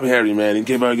brought up Hairy Man, and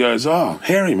Gibbo goes, "Oh,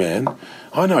 Hairy Man,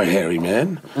 I know Hairy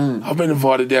Man. I've been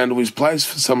invited down to his place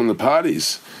for some of the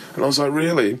parties." And I was like,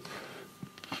 "Really?"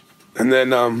 And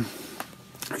then,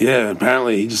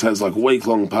 apparently he just has like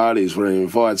week-long parties where he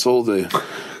invites all the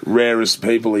rarest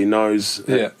people he knows.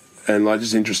 Yeah. And like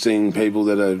just interesting people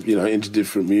that are, into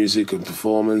different music and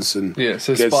performance. And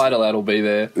so Spiderlad will be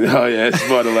there. Oh yeah,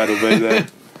 Spiderlad will be there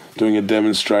doing a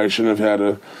demonstration of how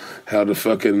to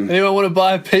fucking... Anyone want to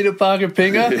buy a Peter Parker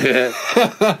pinger? Yeah.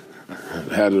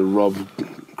 How to rob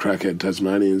crackhead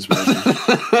Tasmanians,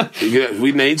 maybe.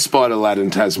 We need Spiderlad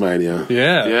in Tasmania.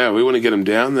 Yeah. Yeah, we want to get him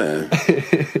down there.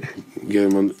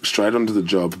 Get him straight onto the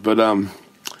job. But, and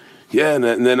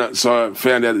then so I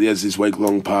found out that there's these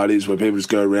week-long parties where people just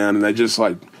go around and they just,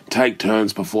 like, take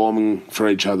turns performing for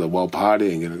each other while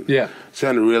partying. And it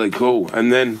sounded really cool.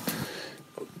 And then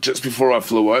just before I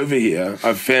flew over here,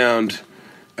 I found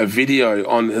a video it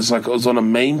was on a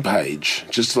meme page,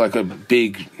 just like a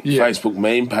big Facebook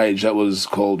meme page that was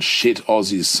called Shit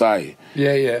Aussies Say.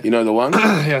 Yeah. You know the one?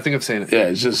 Yeah, I think I've seen it. Yeah,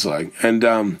 it's just like...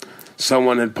 And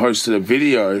someone had posted a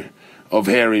video of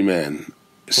Hairy Man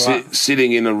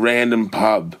sitting in a random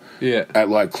pub at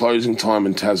like closing time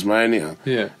in Tasmania.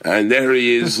 Yeah. And there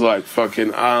he is, like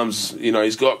fucking arms, you know,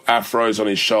 he's got afros on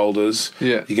his shoulders.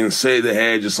 Yeah. You can see the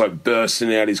hair just like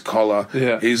bursting out his collar.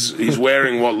 Yeah. He's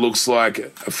wearing what looks like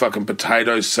a fucking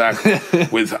potato sack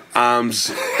with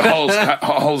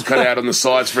holes cut out on the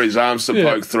sides for his arms to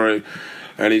poke through.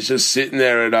 And he's just sitting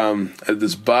there at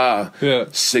this bar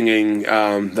singing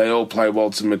They All Play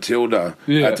Waltz and Matilda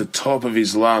at the top of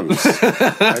his lungs.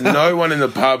 And no one in the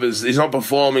pub he's not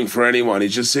performing for anyone.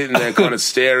 He's just sitting there kind of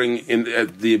staring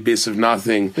at the abyss of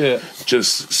nothing,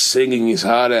 just singing his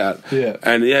heart out. Yeah.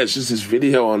 And it's just this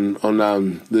video on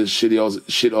the Shit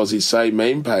Aussie Say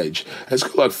meme page. It's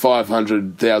got like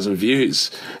 500,000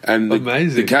 views. And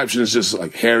the caption is just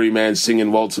like, hairy man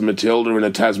singing Waltz and Matilda in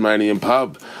a Tasmanian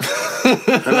pub.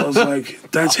 And I was like,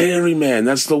 that's Hairy Man,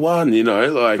 that's the one, you know,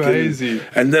 like crazy.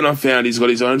 And then I found he's got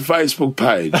his own Facebook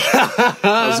page.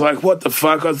 I was like, what the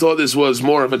fuck? I thought this was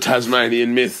more of a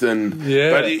Tasmanian myth than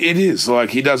but it is. Like,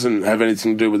 he doesn't have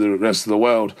anything to do with the rest of the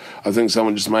world. I think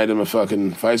someone just made him a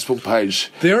fucking Facebook page.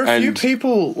 There are a few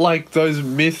people like those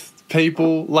myth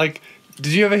people, like,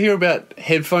 did you ever hear about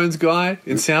Headphones Guy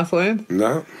in Southland?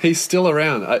 No. He's still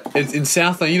around. It's in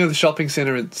Southland, you know the shopping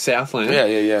centre in Southland? Yeah.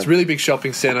 It's a really big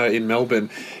shopping centre in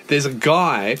Melbourne. There's a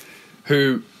guy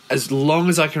who, as long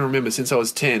as I can remember, since I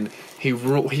was 10, he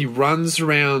runs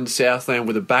around Southland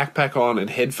with a backpack on and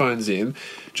headphones in,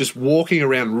 just walking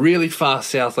around really fast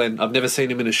Southland. I've never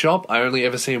seen him in a shop. I only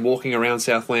ever see him walking around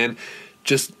Southland,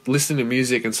 just listening to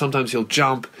music, and sometimes he'll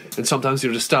jump and sometimes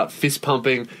he'll just start fist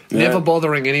pumping, never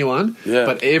bothering anyone,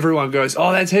 but everyone goes,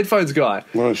 oh, that's Headphones Guy.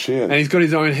 Oh shit. And he's got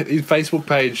his Facebook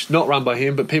page, not run by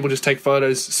him, but people just take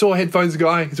photos. Saw Headphones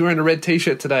Guy, he's wearing a red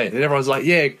t-shirt today, and everyone's like,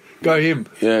 yeah, go him.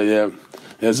 Yeah.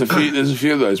 There's a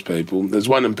few of those people. There's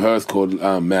one in Perth called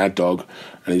Mad Dog,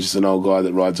 and he's just an old guy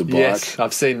that rides a bike. Yes,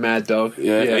 I've seen Mad Dog.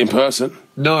 Yeah, in person?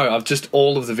 No, I've just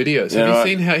all of the videos. Have you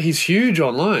seen how he's huge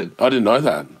online? I didn't know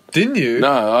that. Didn't you? No,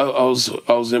 I was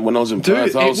when I was in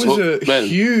Perth. Dude, it was a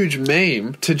huge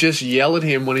meme to just yell at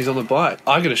him when he's on the bike.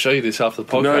 I got to show you this after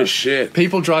the podcast. No shit.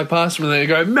 People drive past him and they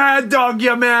go, "Mad Dog,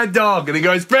 you mad dog," and he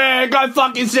goes, "Man, go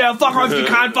fuck yourself. Fuck off, you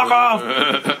can't fuck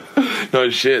off." No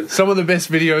shit. Some of the best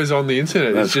videos on the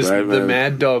internet. It's just great, the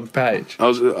Mad Dog page. I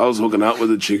was hooking up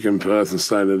with a chick in Perth and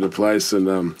staying at a place,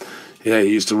 and he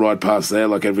used to ride past there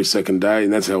like every second day,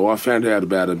 and that's how I found out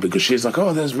about it, because she's like,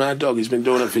 oh, there's Mad Dog, he's been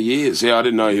doing it for years. Yeah, I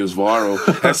didn't know he was viral.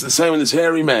 That's the same with this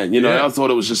Hairy Man, you know. I thought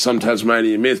it was just some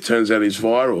Tasmanian myth. Turns out he's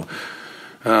viral.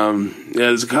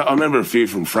 I remember a few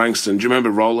from Frankston. Do you remember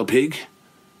Roller Pig?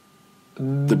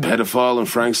 The pedophile in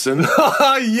Frankston?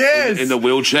 Oh, yes! In the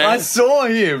wheelchair? I saw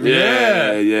him,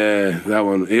 yeah, that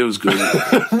one. He was good.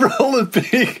 Roller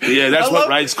Pig. Yeah, that's what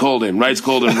Rates called him. Rates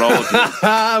called him Roller Pig.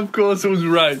 Of course it was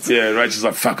Rates. Yeah, Rates was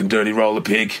like, fucking dirty Roller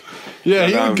Pig. Yeah,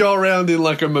 he would go around in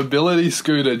like a mobility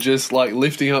scooter, just like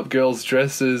lifting up girls'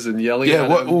 dresses and yelling at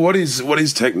them. What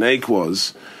his technique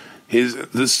was,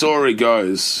 the story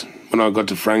goes, when I got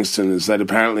to Frankston, is that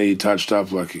apparently he touched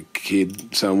up like a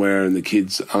kid somewhere, and the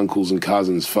kid's uncles and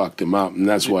cousins fucked him up, and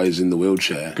that's why he's in the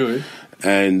wheelchair. Good.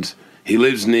 And he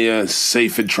lives near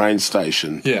Seaford train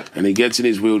station. Yeah. And he gets in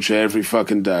his wheelchair every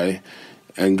fucking day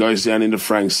and goes down into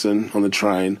Frankston on the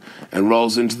train and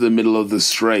rolls into the middle of the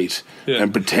street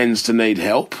and pretends to need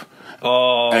help.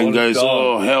 Oh, and goes,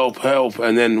 oh, help,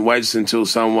 and then waits until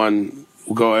someone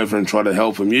will go over and try to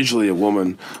help him, usually a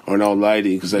woman or an old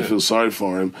lady, because they feel sorry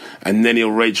for him, and then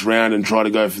he'll reach round and try to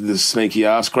go for this sneaky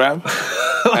ass grab.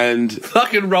 And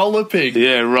fucking Roller Pig.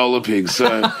 Yeah, Roller Pig.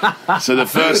 So the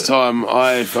first time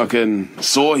I fucking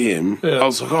saw him, I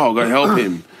was like, oh, I'll go help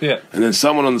him. Yeah. And then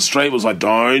someone on the street was like,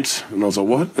 don't. And I was like,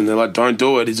 what? And they're like, don't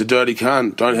do it. He's a dirty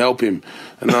cunt. Don't help him.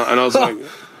 And I was like,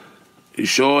 you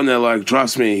sure? And they're like,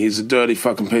 trust me, he's a dirty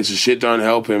fucking piece of shit. Don't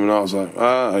help him. And I was like,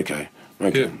 okay.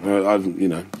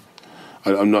 Yeah.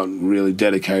 I'm not really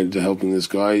dedicated to helping this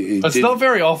guy. It's not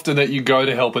very often that you go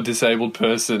to help a disabled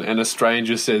person and a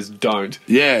stranger says don't.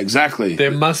 Yeah, exactly. There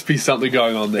must be something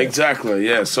going on there. Exactly,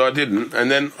 yeah. So I didn't.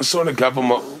 And then I saw it a couple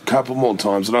more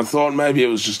times, and I thought maybe it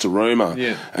was just a rumour.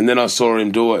 Yeah. And then I saw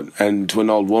him do it, and to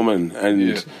an old woman.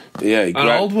 And he an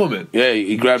old woman? Yeah,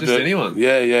 he grabbed just her. Anyone?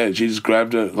 Yeah, she just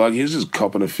grabbed her. Like, he was just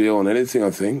copping a feel on anything, I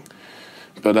think.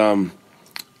 But, and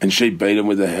she beat him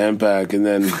with a handbag, and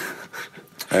then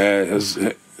a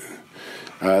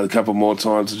couple more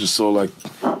times I just saw like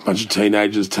a bunch of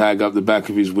teenagers tag up the back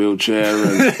of his wheelchair,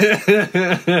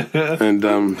 and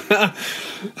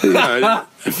you know,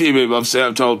 a few people I've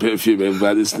told a few people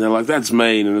about this, and they're like, that's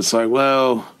mean, and it's like,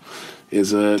 well,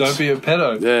 is it? Don't be a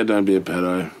pedo. Yeah, don't be a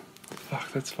pedo.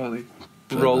 Fuck, that's funny.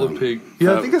 Roller Pig.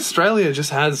 Yeah, I think Australia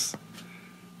just has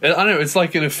I don't know, it's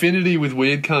like an affinity with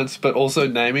weird cunts, but also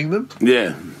naming them.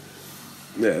 Yeah.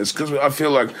 Yeah, it's because I feel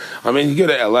like, I mean, you go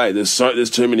to LA, there's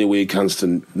too many weird cunts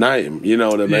to name, you know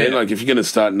what I mean? Yeah. Like, if you're going to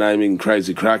start naming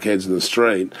crazy crackheads in the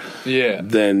street, Yeah.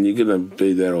 then you're going to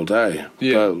be there all day.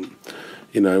 Yeah. But,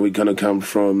 you know, we kind of come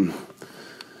from,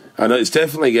 I know it's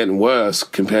definitely getting worse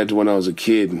compared to when I was a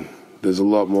kid. There's a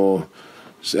lot more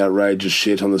just outrageous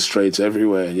shit on the streets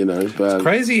everywhere, you know. But it's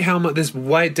crazy how much, there's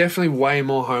definitely way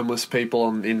more homeless people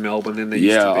in Melbourne than there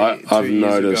used to be. I've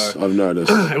noticed.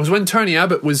 It was when Tony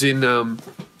Abbott was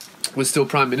was still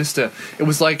Prime Minister. It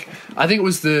was like, I think it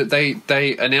was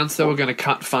they announced they were going to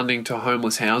cut funding to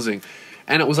homeless housing.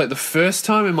 And it was like the first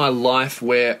time in my life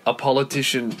where a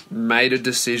politician made a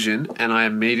decision and I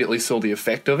immediately saw the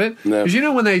effect of it. Because you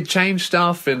know when they change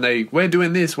stuff and we're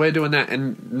doing this, we're doing that,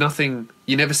 and nothing,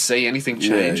 you never see anything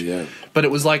change. Yeah. But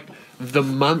it was like the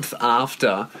month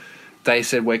after they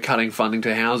said we're cutting funding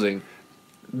to housing,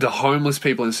 the homeless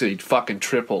people in the city fucking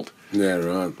tripled. Yeah,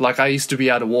 right. Like, I used to be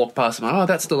able to walk past them, oh,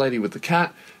 that's the lady with the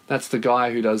cat. That's the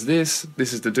guy who does this.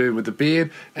 This is the dude with the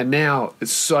beard. And now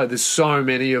there's so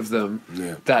many of them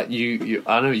that you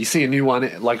I don't know, you see a new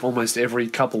one like almost every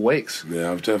couple of weeks.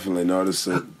 Yeah, I've definitely noticed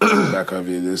it back over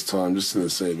here this time, just in the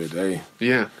CBD.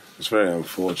 Yeah. It's very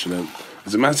unfortunate.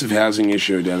 There's a massive housing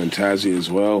issue down in Tazzie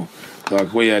as well.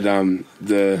 Like, we had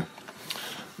the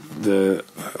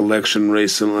election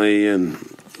recently,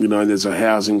 and you know, there's a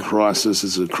housing crisis.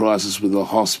 There's a crisis with the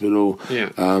hospital. Yeah.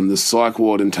 The psych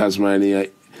ward in Tasmania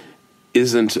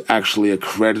isn't actually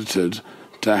accredited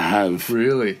to have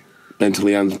Really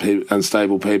mentally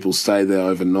unstable people stay there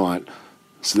overnight.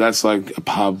 So that's like a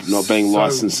pub not being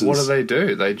licensed. What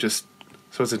do? They just,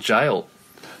 so it's a jail.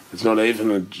 It's not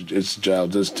even it's a jail.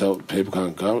 Just tell people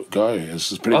can't go. It's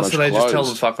just pretty much so they closed. just tell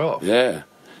them fuck off. Yeah.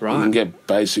 Right. You can get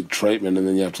basic treatment and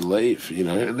then you have to leave, you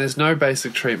know. And there's no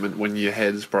basic treatment when your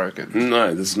head's broken.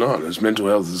 No, there's not. It's mental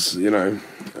health is, you know,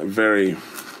 a very,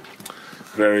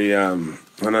 very,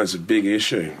 I know it's a big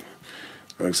issue.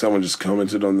 Like, someone just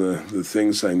commented on the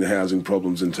thing saying the housing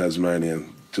problems in Tasmania,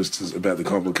 just about the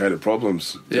complicated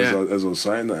problems. Yeah. As I was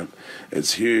saying that.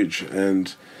 It's huge.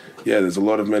 And, yeah, there's a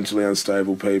lot of mentally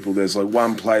unstable people. There's, like,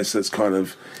 one place that's kind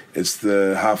of, it's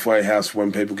the halfway house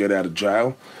when people get out of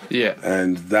jail. Yeah.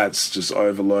 And that's just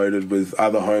overloaded with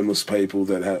other homeless people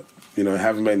that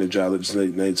haven't been to jail, that just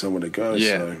need somewhere to go.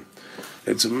 Yeah. So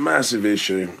it's a massive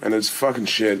issue, and it's fucking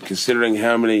shit considering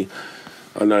how many,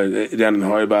 I know down in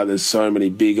Hobart there's so many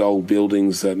big old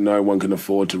buildings that no one can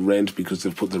afford to rent because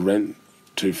they've put the rent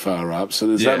too far up. So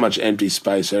there's that much empty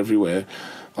space everywhere.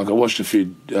 Like, I watched a few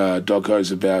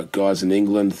docos about guys in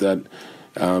England that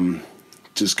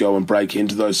just go and break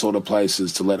into those sort of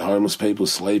places to let homeless people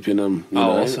sleep in them, you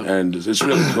know, awesome. And it's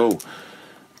really cool.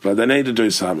 But they need to do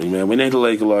something, man. We need to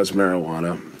legalise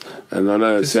marijuana. And I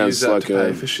know just it sounds use that like to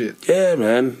pay for shit. Yeah,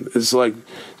 man. It's like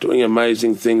doing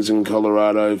amazing things in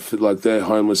Colorado for, like, their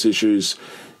homeless issues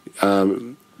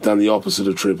done the opposite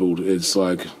of tripled. It's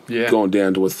like gone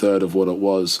down to a third of what it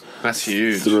was. That's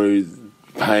huge. Through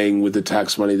paying with the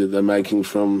tax money that they're making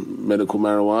from medical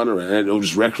marijuana or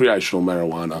just recreational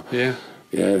marijuana. Yeah.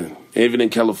 Yeah. Even in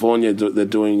California, they're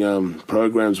doing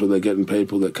programs where they're getting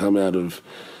people that come out of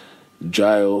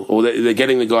jail, or they're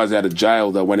getting the guys out of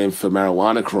jail that went in for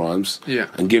marijuana crimes,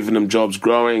 and giving them jobs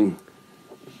growing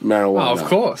marijuana. Oh, of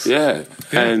course. Yeah.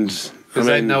 And because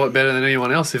they know it better than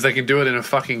anyone else. If they can do it in a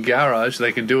fucking garage,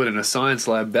 they can do it in a science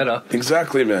lab better.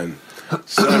 Exactly, man.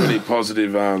 So many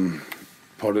positive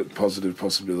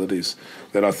possibilities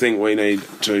that I think we need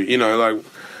to, you know, like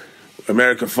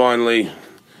America finally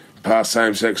passed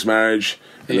same-sex marriage.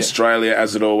 And Australia,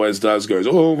 as it always does, goes,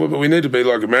 oh, but we need to be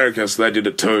like America, so they did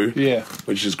it too. Yeah.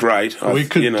 Which is great. We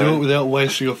could do it without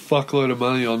wasting a fuckload of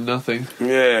money on nothing.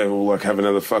 Yeah, we'll like have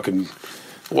another fucking,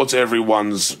 what's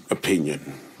everyone's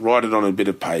opinion? Write it on a bit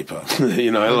of paper.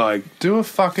 You know, like, do a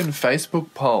fucking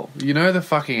Facebook poll. You know the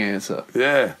fucking answer.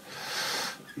 Yeah.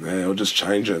 Yeah, or just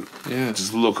change it. Yeah.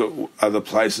 Just look at other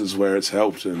places where it's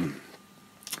helped.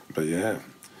 But yeah,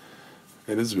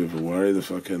 it is a bit of a worry, the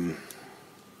fucking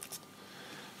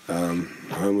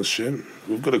homeless shit.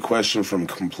 We've got a question from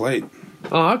Complete.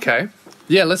 Oh, okay.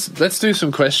 Yeah, let's do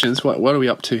some questions. What are we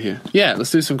up to here? Yeah,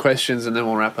 let's do some questions and then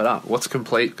we'll wrap it up. What's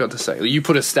Complete got to say? You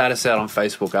put a status out on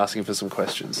Facebook asking for some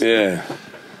questions. Yeah.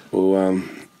 Well,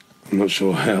 I'm not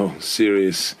sure how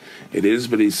serious it is,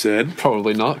 but he said...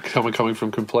 Probably not, coming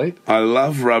from Complete. I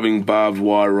love rubbing barbed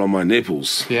wire on my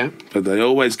nipples. Yeah. But they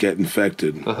always get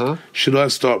infected. Uh-huh. Should I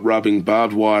stop rubbing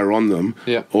barbed wire on them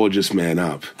or just man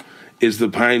up? Is the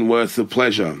pain worth the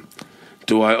pleasure?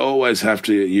 Do I always have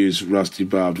to use rusty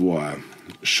barbed wire?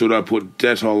 Should I put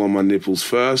Dettol on my nipples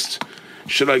first?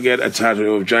 should I get a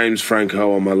tattoo of James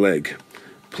Franco on my leg?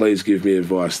 Please give me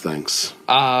advice, thanks.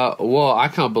 Well, I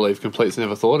can't believe Complete's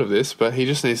never thought of this, but he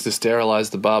just needs to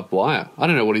sterilise the barbed wire. I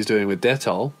don't know what he's doing with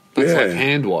Dettol. That's like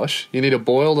hand wash. You need to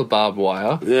boil the barbed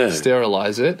wire,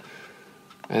 sterilise it,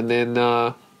 and then,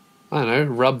 I don't know,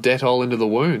 rub Dettol into the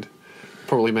wound.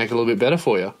 Probably make it a little bit better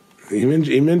for you. He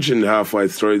mentioned halfway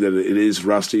through that it is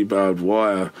rusty barbed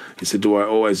wire. He said, do I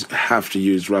always have to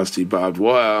use rusty barbed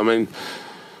wire? I mean,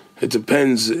 it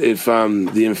depends if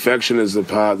the infection is the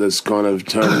part that's kind of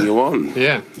turning you on.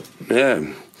 Yeah.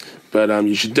 But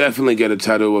you should definitely get a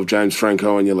tattoo of James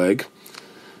Franco on your leg.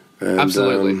 And,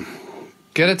 absolutely.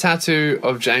 Get a tattoo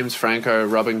of James Franco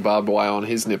rubbing barbed wire on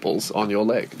his nipples on your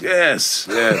leg. Yes.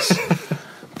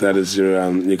 That is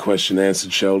your question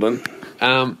answered, Sheldon.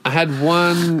 I had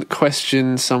one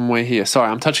question somewhere here. Sorry,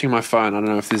 I'm touching my phone. I don't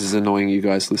know if this is annoying you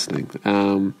guys listening.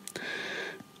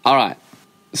 All right.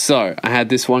 So, I had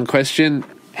this one question.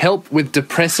 Help with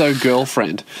depresso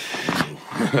girlfriend.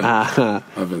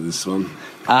 I've had this one.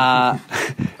 I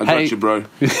got you, bro.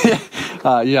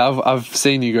 Yeah, I've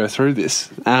seen you go through this.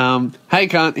 Hey,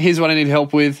 cunt, here's what I need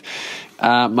help with.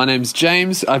 My name's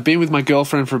James. I've been with my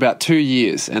girlfriend for about 2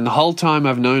 years, and the whole time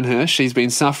I've known her, she's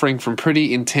been suffering from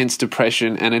pretty intense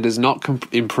depression, and it has not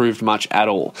improved much at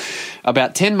all.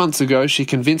 About 10 months ago, she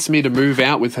convinced me to move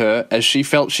out with her as she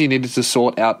felt she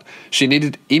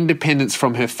needed independence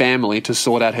from her family to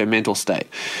sort out her mental state.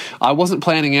 I wasn't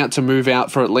planning to move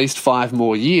out for at least 5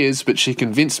 more years, but she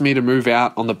convinced me to move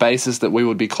out on the basis that we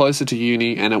would be closer to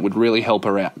uni and it would really help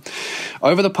her out.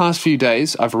 Over the past few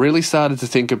days, I've really started to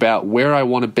think about where I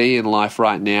want to be in life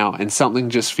right now, and something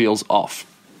just feels off.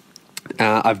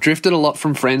 I've drifted a lot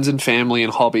from friends and family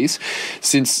and hobbies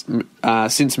since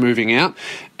moving out,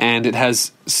 and it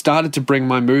has started to bring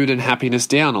my mood and happiness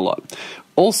down a lot.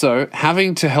 Also,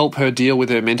 having to help her deal with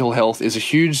her mental health is a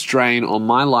huge drain on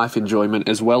my life enjoyment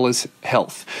as well as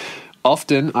health.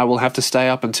 Often, I will have to stay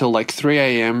up until like 3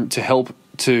 a.m. to help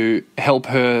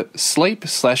her sleep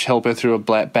 / help her through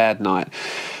a bad night.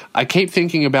 I keep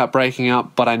thinking about breaking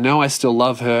up, but I know I still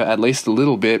love her at least a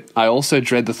little bit. I also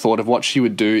dread the thought of what she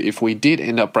would do if we did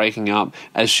end up breaking up,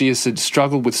 as she has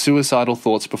struggled with suicidal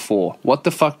thoughts before. What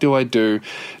the fuck do I do?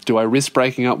 Do I risk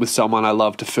breaking up with someone I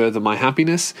love to further my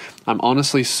happiness? I'm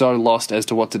honestly so lost as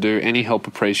to what to do. Any help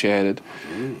appreciated.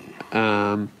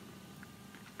 Yeah,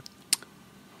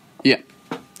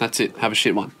 that's it. Have a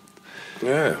shit one.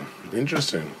 Yeah,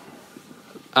 interesting.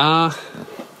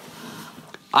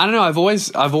 I don't know. I've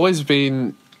always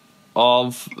been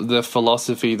of the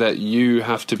philosophy that you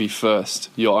have to be first,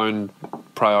 your own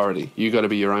priority. You got to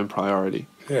be your own priority.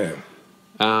 Yeah.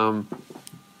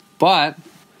 But,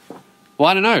 well,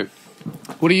 I don't know.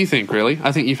 What do you think, really?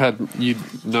 I think you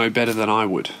know better than I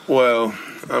would. Well,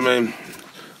 I mean,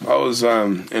 I was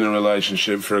in a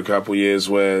relationship for a couple of years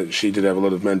where she did have a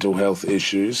lot of mental health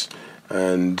issues,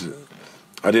 and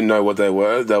I didn't know what they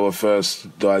were. They were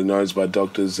first diagnosed by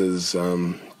doctors as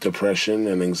depression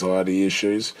and anxiety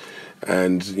issues.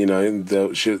 And, you know,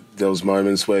 there was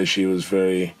moments where she was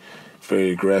very, very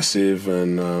aggressive,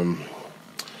 and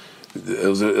it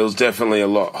was definitely a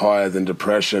lot higher than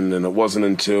depression. And it wasn't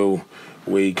until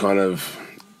we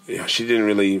she didn't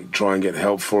really try and get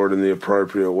help for it in the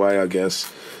appropriate way, I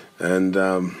guess. And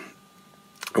it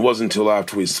wasn't until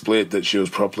after we split that she was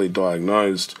properly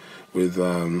diagnosed with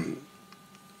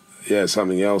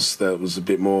something else that was a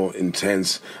bit more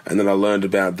intense. And then I learned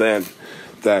about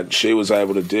that she was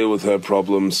able to deal with her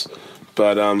problems.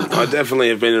 But I definitely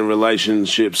have been in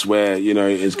relationships where, you know,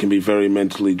 it can be very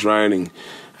mentally draining.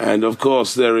 And of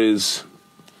course there is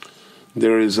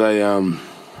a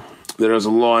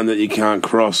line that you can't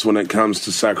cross when it comes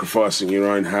to sacrificing your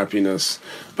own happiness.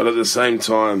 But at the same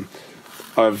time,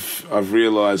 I've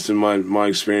realised in my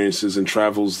experiences and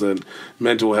travels that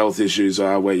mental health issues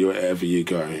are wherever you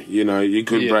go. You know, you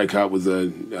could break up with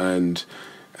and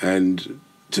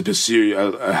to pursue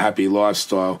a happy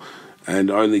lifestyle and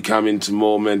only come into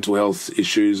more mental health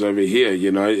issues over here.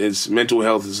 You know, mental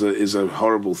health is a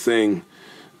horrible thing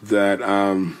that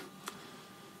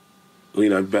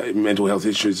mental health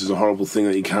issues is a horrible thing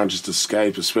that you can't just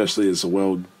escape, especially as the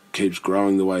world keeps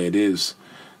growing the way it is.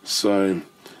 So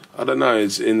I don't know,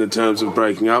 it's in the terms of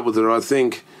breaking up with her. I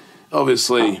think,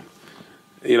 obviously,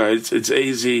 you know, it's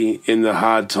easy in the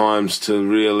hard times to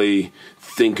really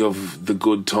think of the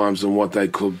good times and what they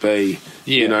could be.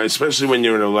 Yeah. You know, especially when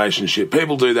you're in a relationship.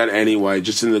 People do that anyway,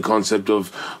 just in the concept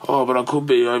of, oh, but I could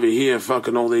be over here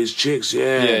fucking all these chicks,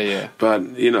 yeah. Yeah.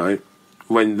 But, you know,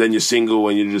 then you're single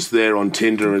and you're just there on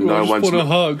Tinder and no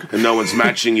one's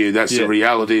matching you. That's the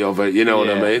reality of it. You know what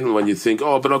I mean? When you think,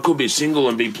 oh, but I could be single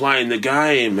and be playing the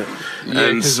game. Yeah,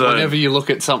 because whenever you look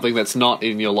at something that's not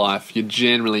in your life, you're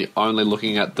generally only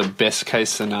looking at the best case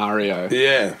scenario.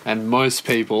 Yeah. And most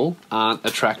people aren't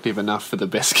attractive enough for the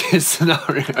best case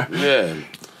scenario. Yeah.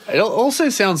 It also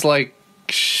sounds like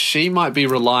she might be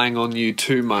relying on you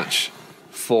too much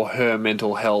for her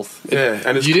mental health. Yeah,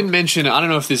 and you didn't mention. I don't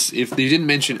know if you didn't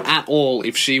mention at all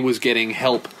if she was getting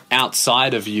help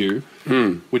outside of you,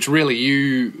 which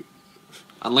really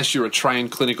unless you're a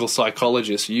trained clinical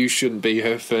psychologist, you shouldn't be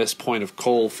her first point of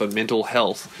call for mental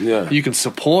health. Yeah, you can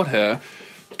support her,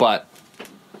 but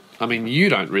I mean, you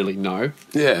don't really know.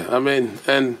 Yeah, I mean,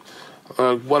 and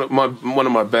one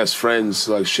of my best friends,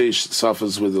 like she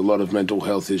suffers with a lot of mental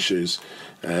health issues,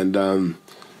 and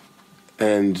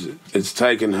it's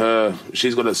taken her.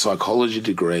 She's got a psychology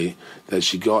degree that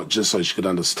she got just so she could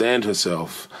understand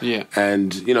herself. Yeah,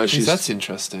 and that's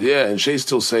interesting. Yeah, and she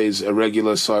still sees a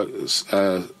regular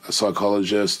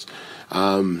psychologist.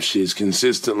 She's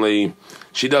consistently.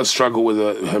 She does struggle with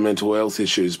her mental health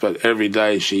issues, but every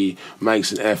day she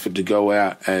makes an effort to go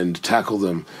out and tackle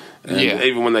them. And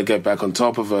even when they get back on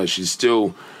top of her, she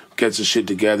still gets her shit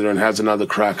together and has another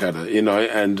crack at it,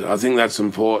 and I think that's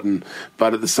important.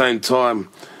 But at the same time,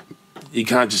 you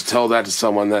can't just tell that to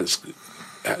someone that's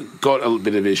got a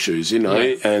bit of issues,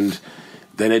 and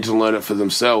they need to learn it for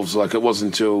themselves. Like, it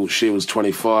wasn't until she was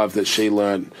 25 that she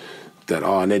learned that,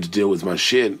 I need to deal with my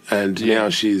shit. And now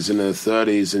she's in her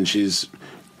 30s and she's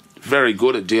very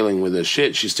good at dealing with her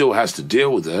shit. She still has to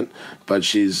deal with it, but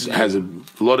has a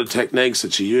lot of techniques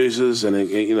that she uses,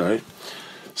 and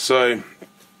so.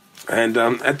 And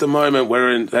at the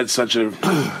moment, that's such a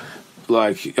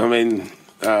like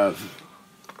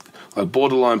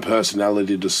borderline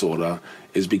personality disorder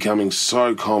is becoming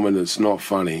so common. It's not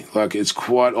funny. Like, it's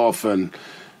quite often.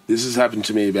 This has happened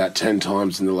to me about 10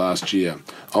 times in the last year.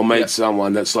 I'll meet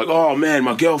someone that's like, "Oh man,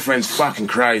 my girlfriend's fucking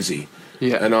crazy."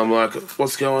 Yeah. And I'm like,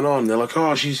 "What's going on?" They're like,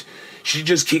 "Oh, she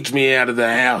just kicked me out of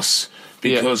the house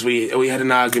because we had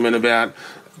an argument about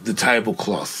the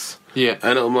tablecloth." Yeah.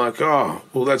 And I'm like, "Oh,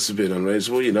 well, that's a bit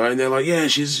unreasonable, And they're like, "Yeah,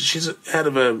 she's out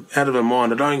of her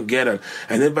mind. I don't get it."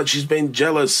 And then, but she's been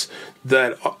jealous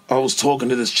that I was talking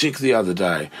to this chick the other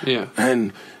day. Yeah.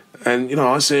 And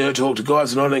I see her talk to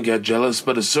guys, and I don't get jealous.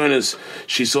 But as soon as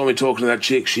she saw me talking to that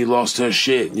chick, she lost her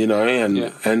shit,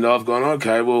 And I've gone,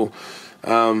 okay, well,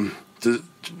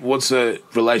 what's the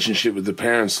relationship with the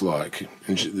parents like?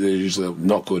 And they're usually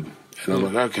not good. And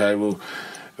I'm like, okay, well,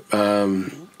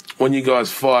 when you guys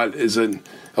fight, is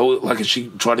she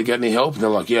tried to get any help? And they're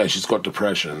like, yeah, she's got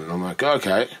depression. And I'm like,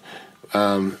 okay.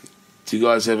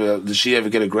 Does she ever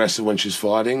get aggressive when she's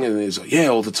fighting? And he's like, yeah,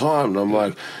 all the time. And I'm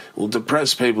like, well,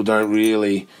 depressed people don't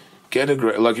really get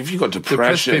aggressive. Like, if you've got depression...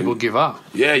 Depressed people give up.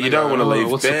 Yeah, you don't want to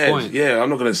leave what's bed. The point? Yeah, I'm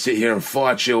not going to sit here and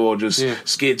fight you or just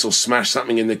skits or smash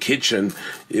something in the kitchen.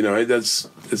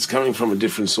 It's coming from a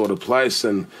different sort of place.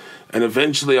 And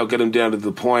eventually I'll get them down to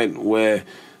the point where...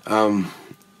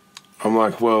 I'm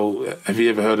like, well, have you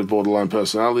ever heard of borderline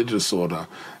personality disorder?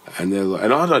 And they're like,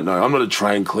 and I don't know. I'm not a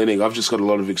trained clinic. I've just got a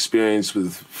lot of experience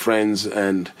with friends,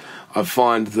 and I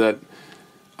find that,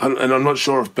 and I'm not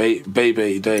sure if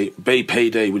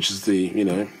BPD, which is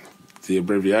the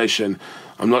abbreviation,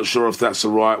 I'm not sure if that's the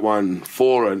right one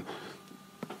for it,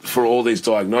 for all these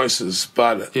diagnoses,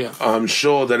 but I'm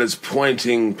sure that it's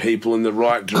pointing people in the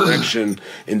right direction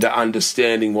into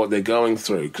understanding what they're going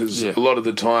through. Because a lot of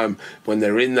the time when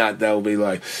they're in that, they'll be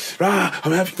like,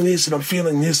 I'm having this and I'm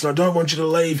feeling this and I don't want you to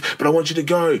leave, but I want you to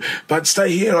go. But stay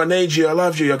here, I need you, I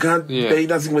love you, I can't be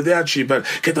nothing without you, but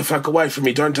get the fuck away from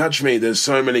me, don't touch me. There's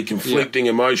so many conflicting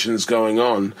emotions going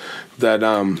on that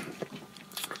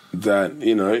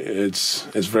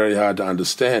it's very hard to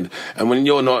understand. And when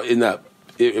you're not in that,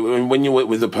 when you're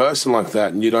with a person like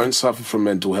that and you don't suffer from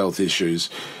mental health issues,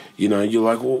 you're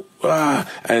like,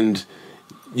 and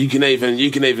you can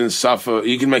even suffer.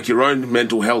 You can make your own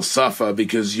mental health suffer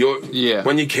because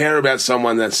when you care about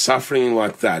someone that's suffering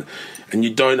like that and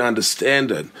you don't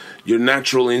understand it, your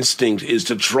natural instinct is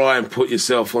to try and put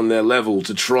yourself on their level,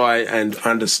 to try and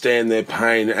understand their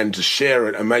pain and to share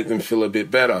it and make them feel a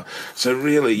bit better. So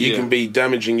really, you can be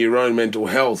damaging your own mental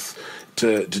health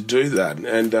to do that.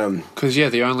 And because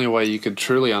the only way you could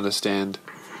truly understand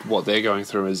what they're going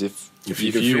through is if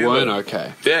you weren't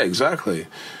okay. Yeah, exactly.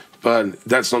 But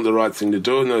that's not the right thing to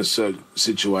do in those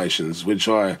situations, which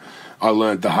I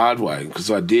learned the hard way, because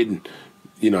I did,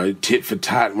 tit for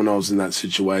tat when I was in that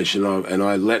situation, and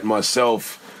I let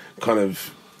myself kind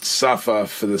of suffer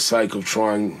for the sake of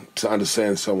trying to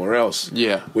understand someone else.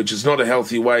 Yeah. Which is not a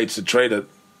healthy way to treat it.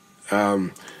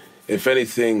 If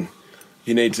anything,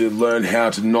 you need to learn how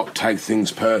to not take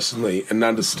things personally and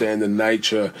understand the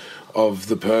nature of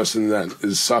the person that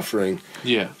is suffering.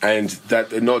 Yeah. And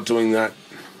that they're not doing that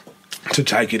to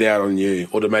take it out on you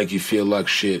or to make you feel like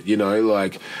shit, you know,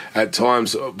 like at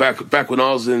times back when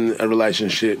I was in a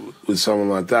relationship with someone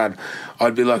like that,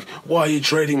 I'd be like, why are you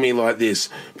treating me like this?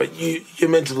 But you're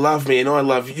meant to love me and I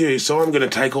love you, so I'm going to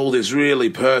take all this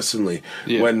really personally.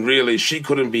 Yeah. When really she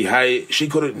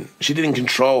didn't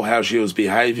control how she was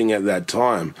behaving at that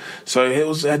time. So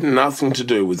it had nothing to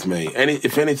do with me. And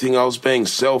if anything, I was being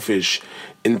selfish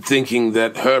in thinking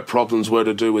that her problems were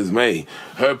to do with me.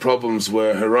 Her problems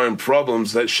were her own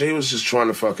problems that she was just trying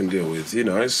to fucking deal with, you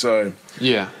know, so...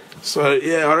 Yeah. So,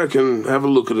 yeah, I reckon have a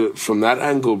look at it from that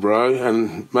angle, bro,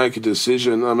 and make a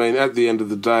decision. I mean, at the end of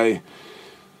the day,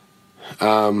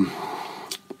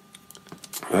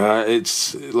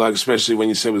 it's like, especially when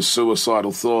you said with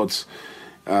suicidal thoughts,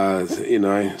 you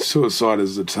know, suicide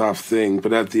is a tough thing,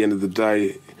 but at the end of the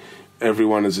day,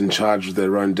 everyone is in charge of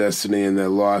their own destiny and their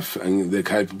life, and they're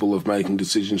capable of making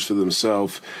decisions for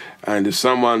themselves. And if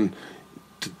someone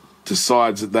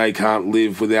decides that they can't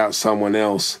live without someone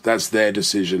else, that's their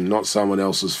decision, not someone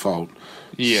else's fault.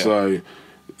 Yeah. So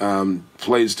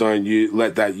please don't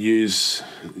let that use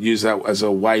that as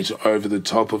a weight over the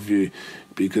top of you,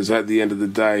 because at the end of the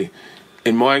day,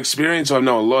 in my experience, I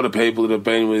know a lot of people that have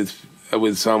been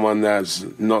with someone that's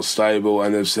not stable,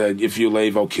 and they've said, if you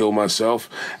leave, I'll kill myself.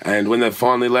 And when they've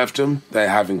finally left them, they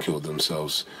haven't killed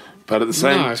themselves. But at the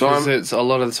same time... it's a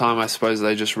lot of the time, I suppose,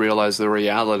 they just realise the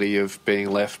reality of being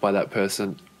left by that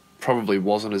person probably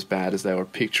wasn't as bad as they were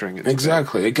picturing it.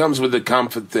 Exactly. It comes with the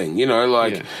comfort thing, you know,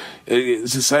 like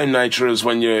it's the same nature as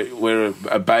when we're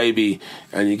a baby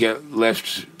and you get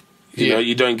left, you know,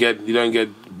 you don't get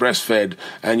breastfed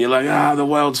and you're like, the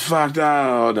world's fucked.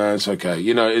 Oh, no, it's okay.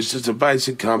 You know, it's just a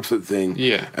basic comfort thing.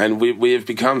 Yeah. And we have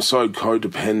become so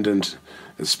codependent,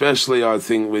 especially, I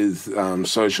think, with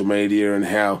social media and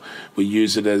how we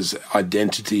use it as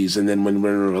identities. And then when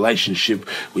we're in a relationship,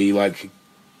 we, like,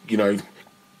 you know,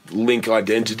 link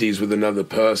identities with another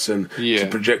person to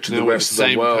project to the rest of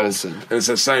the world. Person. And it's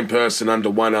the same person under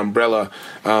one umbrella.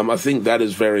 I think that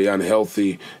is very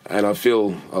unhealthy. And I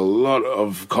feel a lot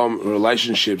of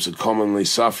relationships are commonly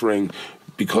suffering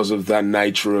because of that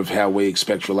nature of how we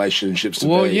expect relationships to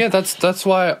be. Well, yeah, that's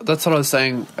what I was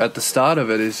saying at the start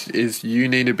of it is you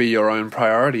need to be your own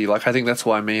priority. Like, I think that's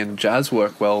why me and Jazz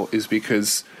work well, is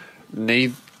because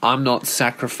I'm not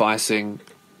sacrificing,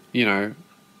 you know,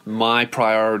 my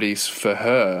priorities for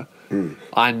her.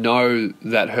 I know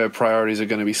that her priorities are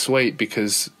going to be sweet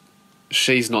because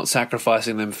she's not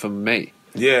sacrificing them for me.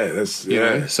 Yeah, that's... You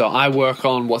know? So I work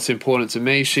on what's important to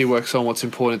me, she works on what's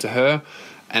important to her,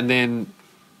 and then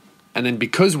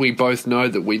because we both know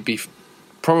that we'd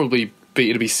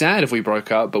it'd be sad if we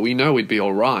broke up, but we know we'd be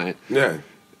all right. Yeah.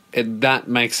 That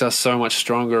makes us so much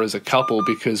stronger as a couple,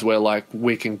 because we're like,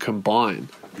 we can combine.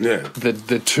 Yeah.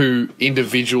 The two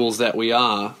individuals that we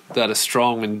are, that are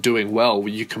strong and doing well,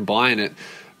 you combine it,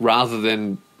 rather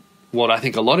than what I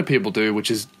think a lot of people do,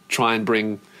 which is try and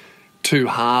bring two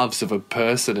halves of a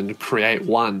person and create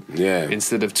one. Yeah.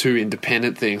 Instead of two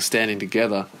independent things standing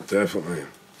together. Definitely.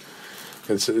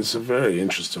 It's a very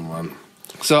interesting one.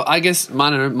 So I guess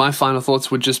my final thoughts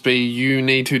would just be, you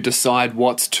need to decide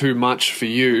what's too much for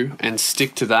you and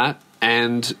stick to that,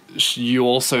 and you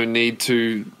also need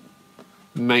to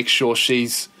make sure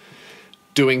she's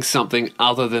doing something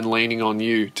other than leaning on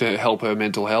you to help her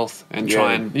mental health, and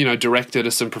try and, you know, direct her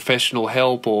to some professional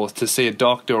help, or to see a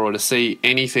doctor, or to see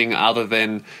anything other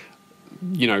than,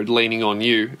 you know, leaning on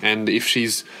you. And if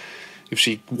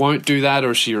she won't do that,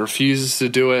 or she refuses to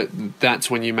do it,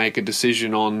 that's when you make a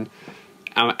decision on,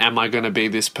 am I going to be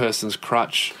this person's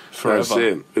crutch forever? That's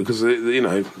it, because, you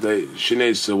know, she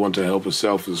needs to want to help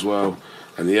herself as well.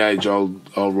 And the age-old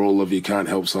rule of you can't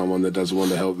help someone that doesn't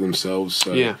want to help themselves.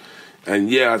 So. Yeah. And,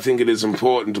 yeah, I think it is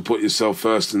important to put yourself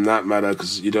first in that matter,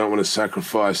 because you don't want to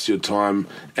sacrifice your time,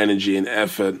 energy and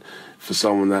effort for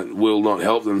someone that will not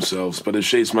help themselves. But if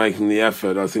she's making the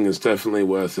effort, I think it's definitely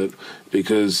worth it,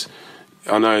 because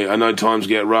I know times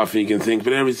get rough and you can think,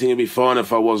 but everything would be fine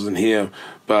if I wasn't here.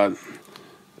 But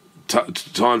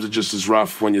times are just as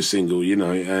rough when you're single, you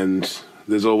know, and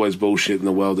there's always bullshit in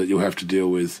the world that you'll have to deal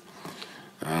with.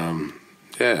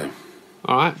 Yeah.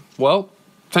 All right. Well,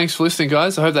 thanks for listening,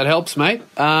 guys. I hope that helps, mate.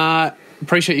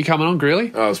 Appreciate you coming on,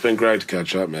 Greeley. Oh, it's been great to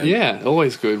catch up, man. Yeah,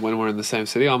 always good when we're in the same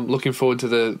city. I'm looking forward to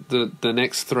the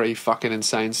next 3 fucking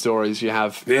insane stories you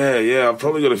have. Yeah, I've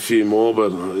probably got a few more,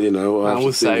 but, you know, I'll have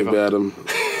to think about them.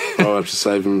 I'll have to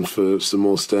save them for some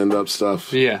more stand-up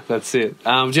stuff. Yeah, that's it. Do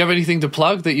you have anything to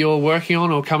plug that you're working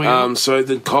on or coming up? So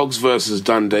the Cogs versus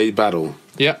Dundee battle.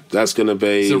 Yep. That's going to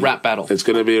be... It's a rap battle. It's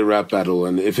going to be a rap battle.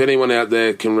 And if anyone out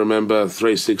there can remember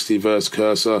 360 versus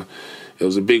Cursor, it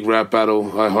was a big rap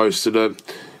battle. I hosted it.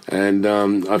 And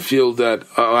I feel that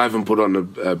I haven't put on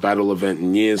a battle event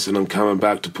in years, and I'm coming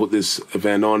back to put this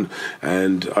event on.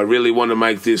 And I really want to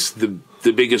make this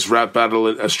the biggest rap battle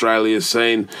Australia's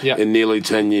seen in nearly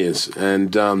 10 years.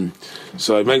 And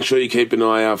so make sure you keep an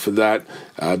eye out for that.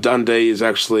 Dundee is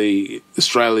actually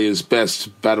Australia's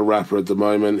best battle rapper at the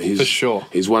moment. For sure.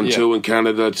 He's won 2 in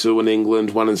Canada, 2 in England,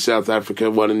 1 in South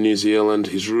Africa, 1 in New Zealand.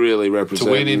 He's really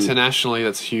representing. To win internationally,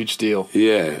 that's a huge deal.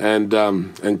 Yeah,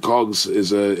 and Cogs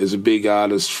is a big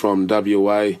artist from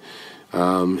WA.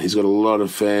 He's got a lot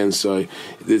of fans, so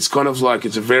it's kind of like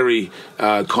it's a very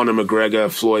Conor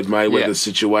McGregor, Floyd Mayweather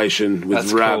situation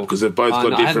with rap, because they've both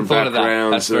got different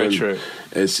backgrounds. That's very true.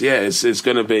 It's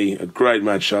going to be a great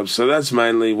matchup. So that's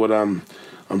mainly what I'm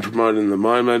promoting at the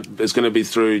moment. It's going to be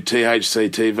through THC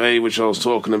TV, which I was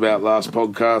talking about last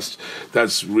podcast.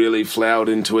 That's really flowered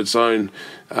into its own.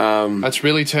 That's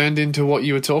really turned into what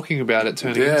you were talking about it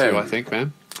turning into, I think,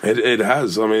 man. It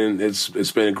has. I mean,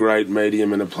 it's been a great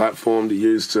medium and a platform to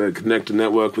use to connect and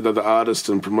network with other artists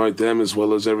and promote them, as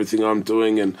well as everything I'm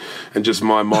doing and just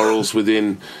my morals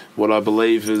within what I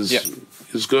believe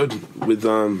is good with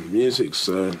music.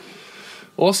 So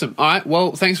awesome. All right.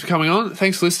 Well, thanks for coming on.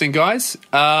 Thanks for listening, guys.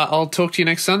 I'll talk to you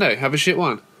next Sunday. Have a shit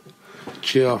one.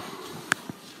 Cheers.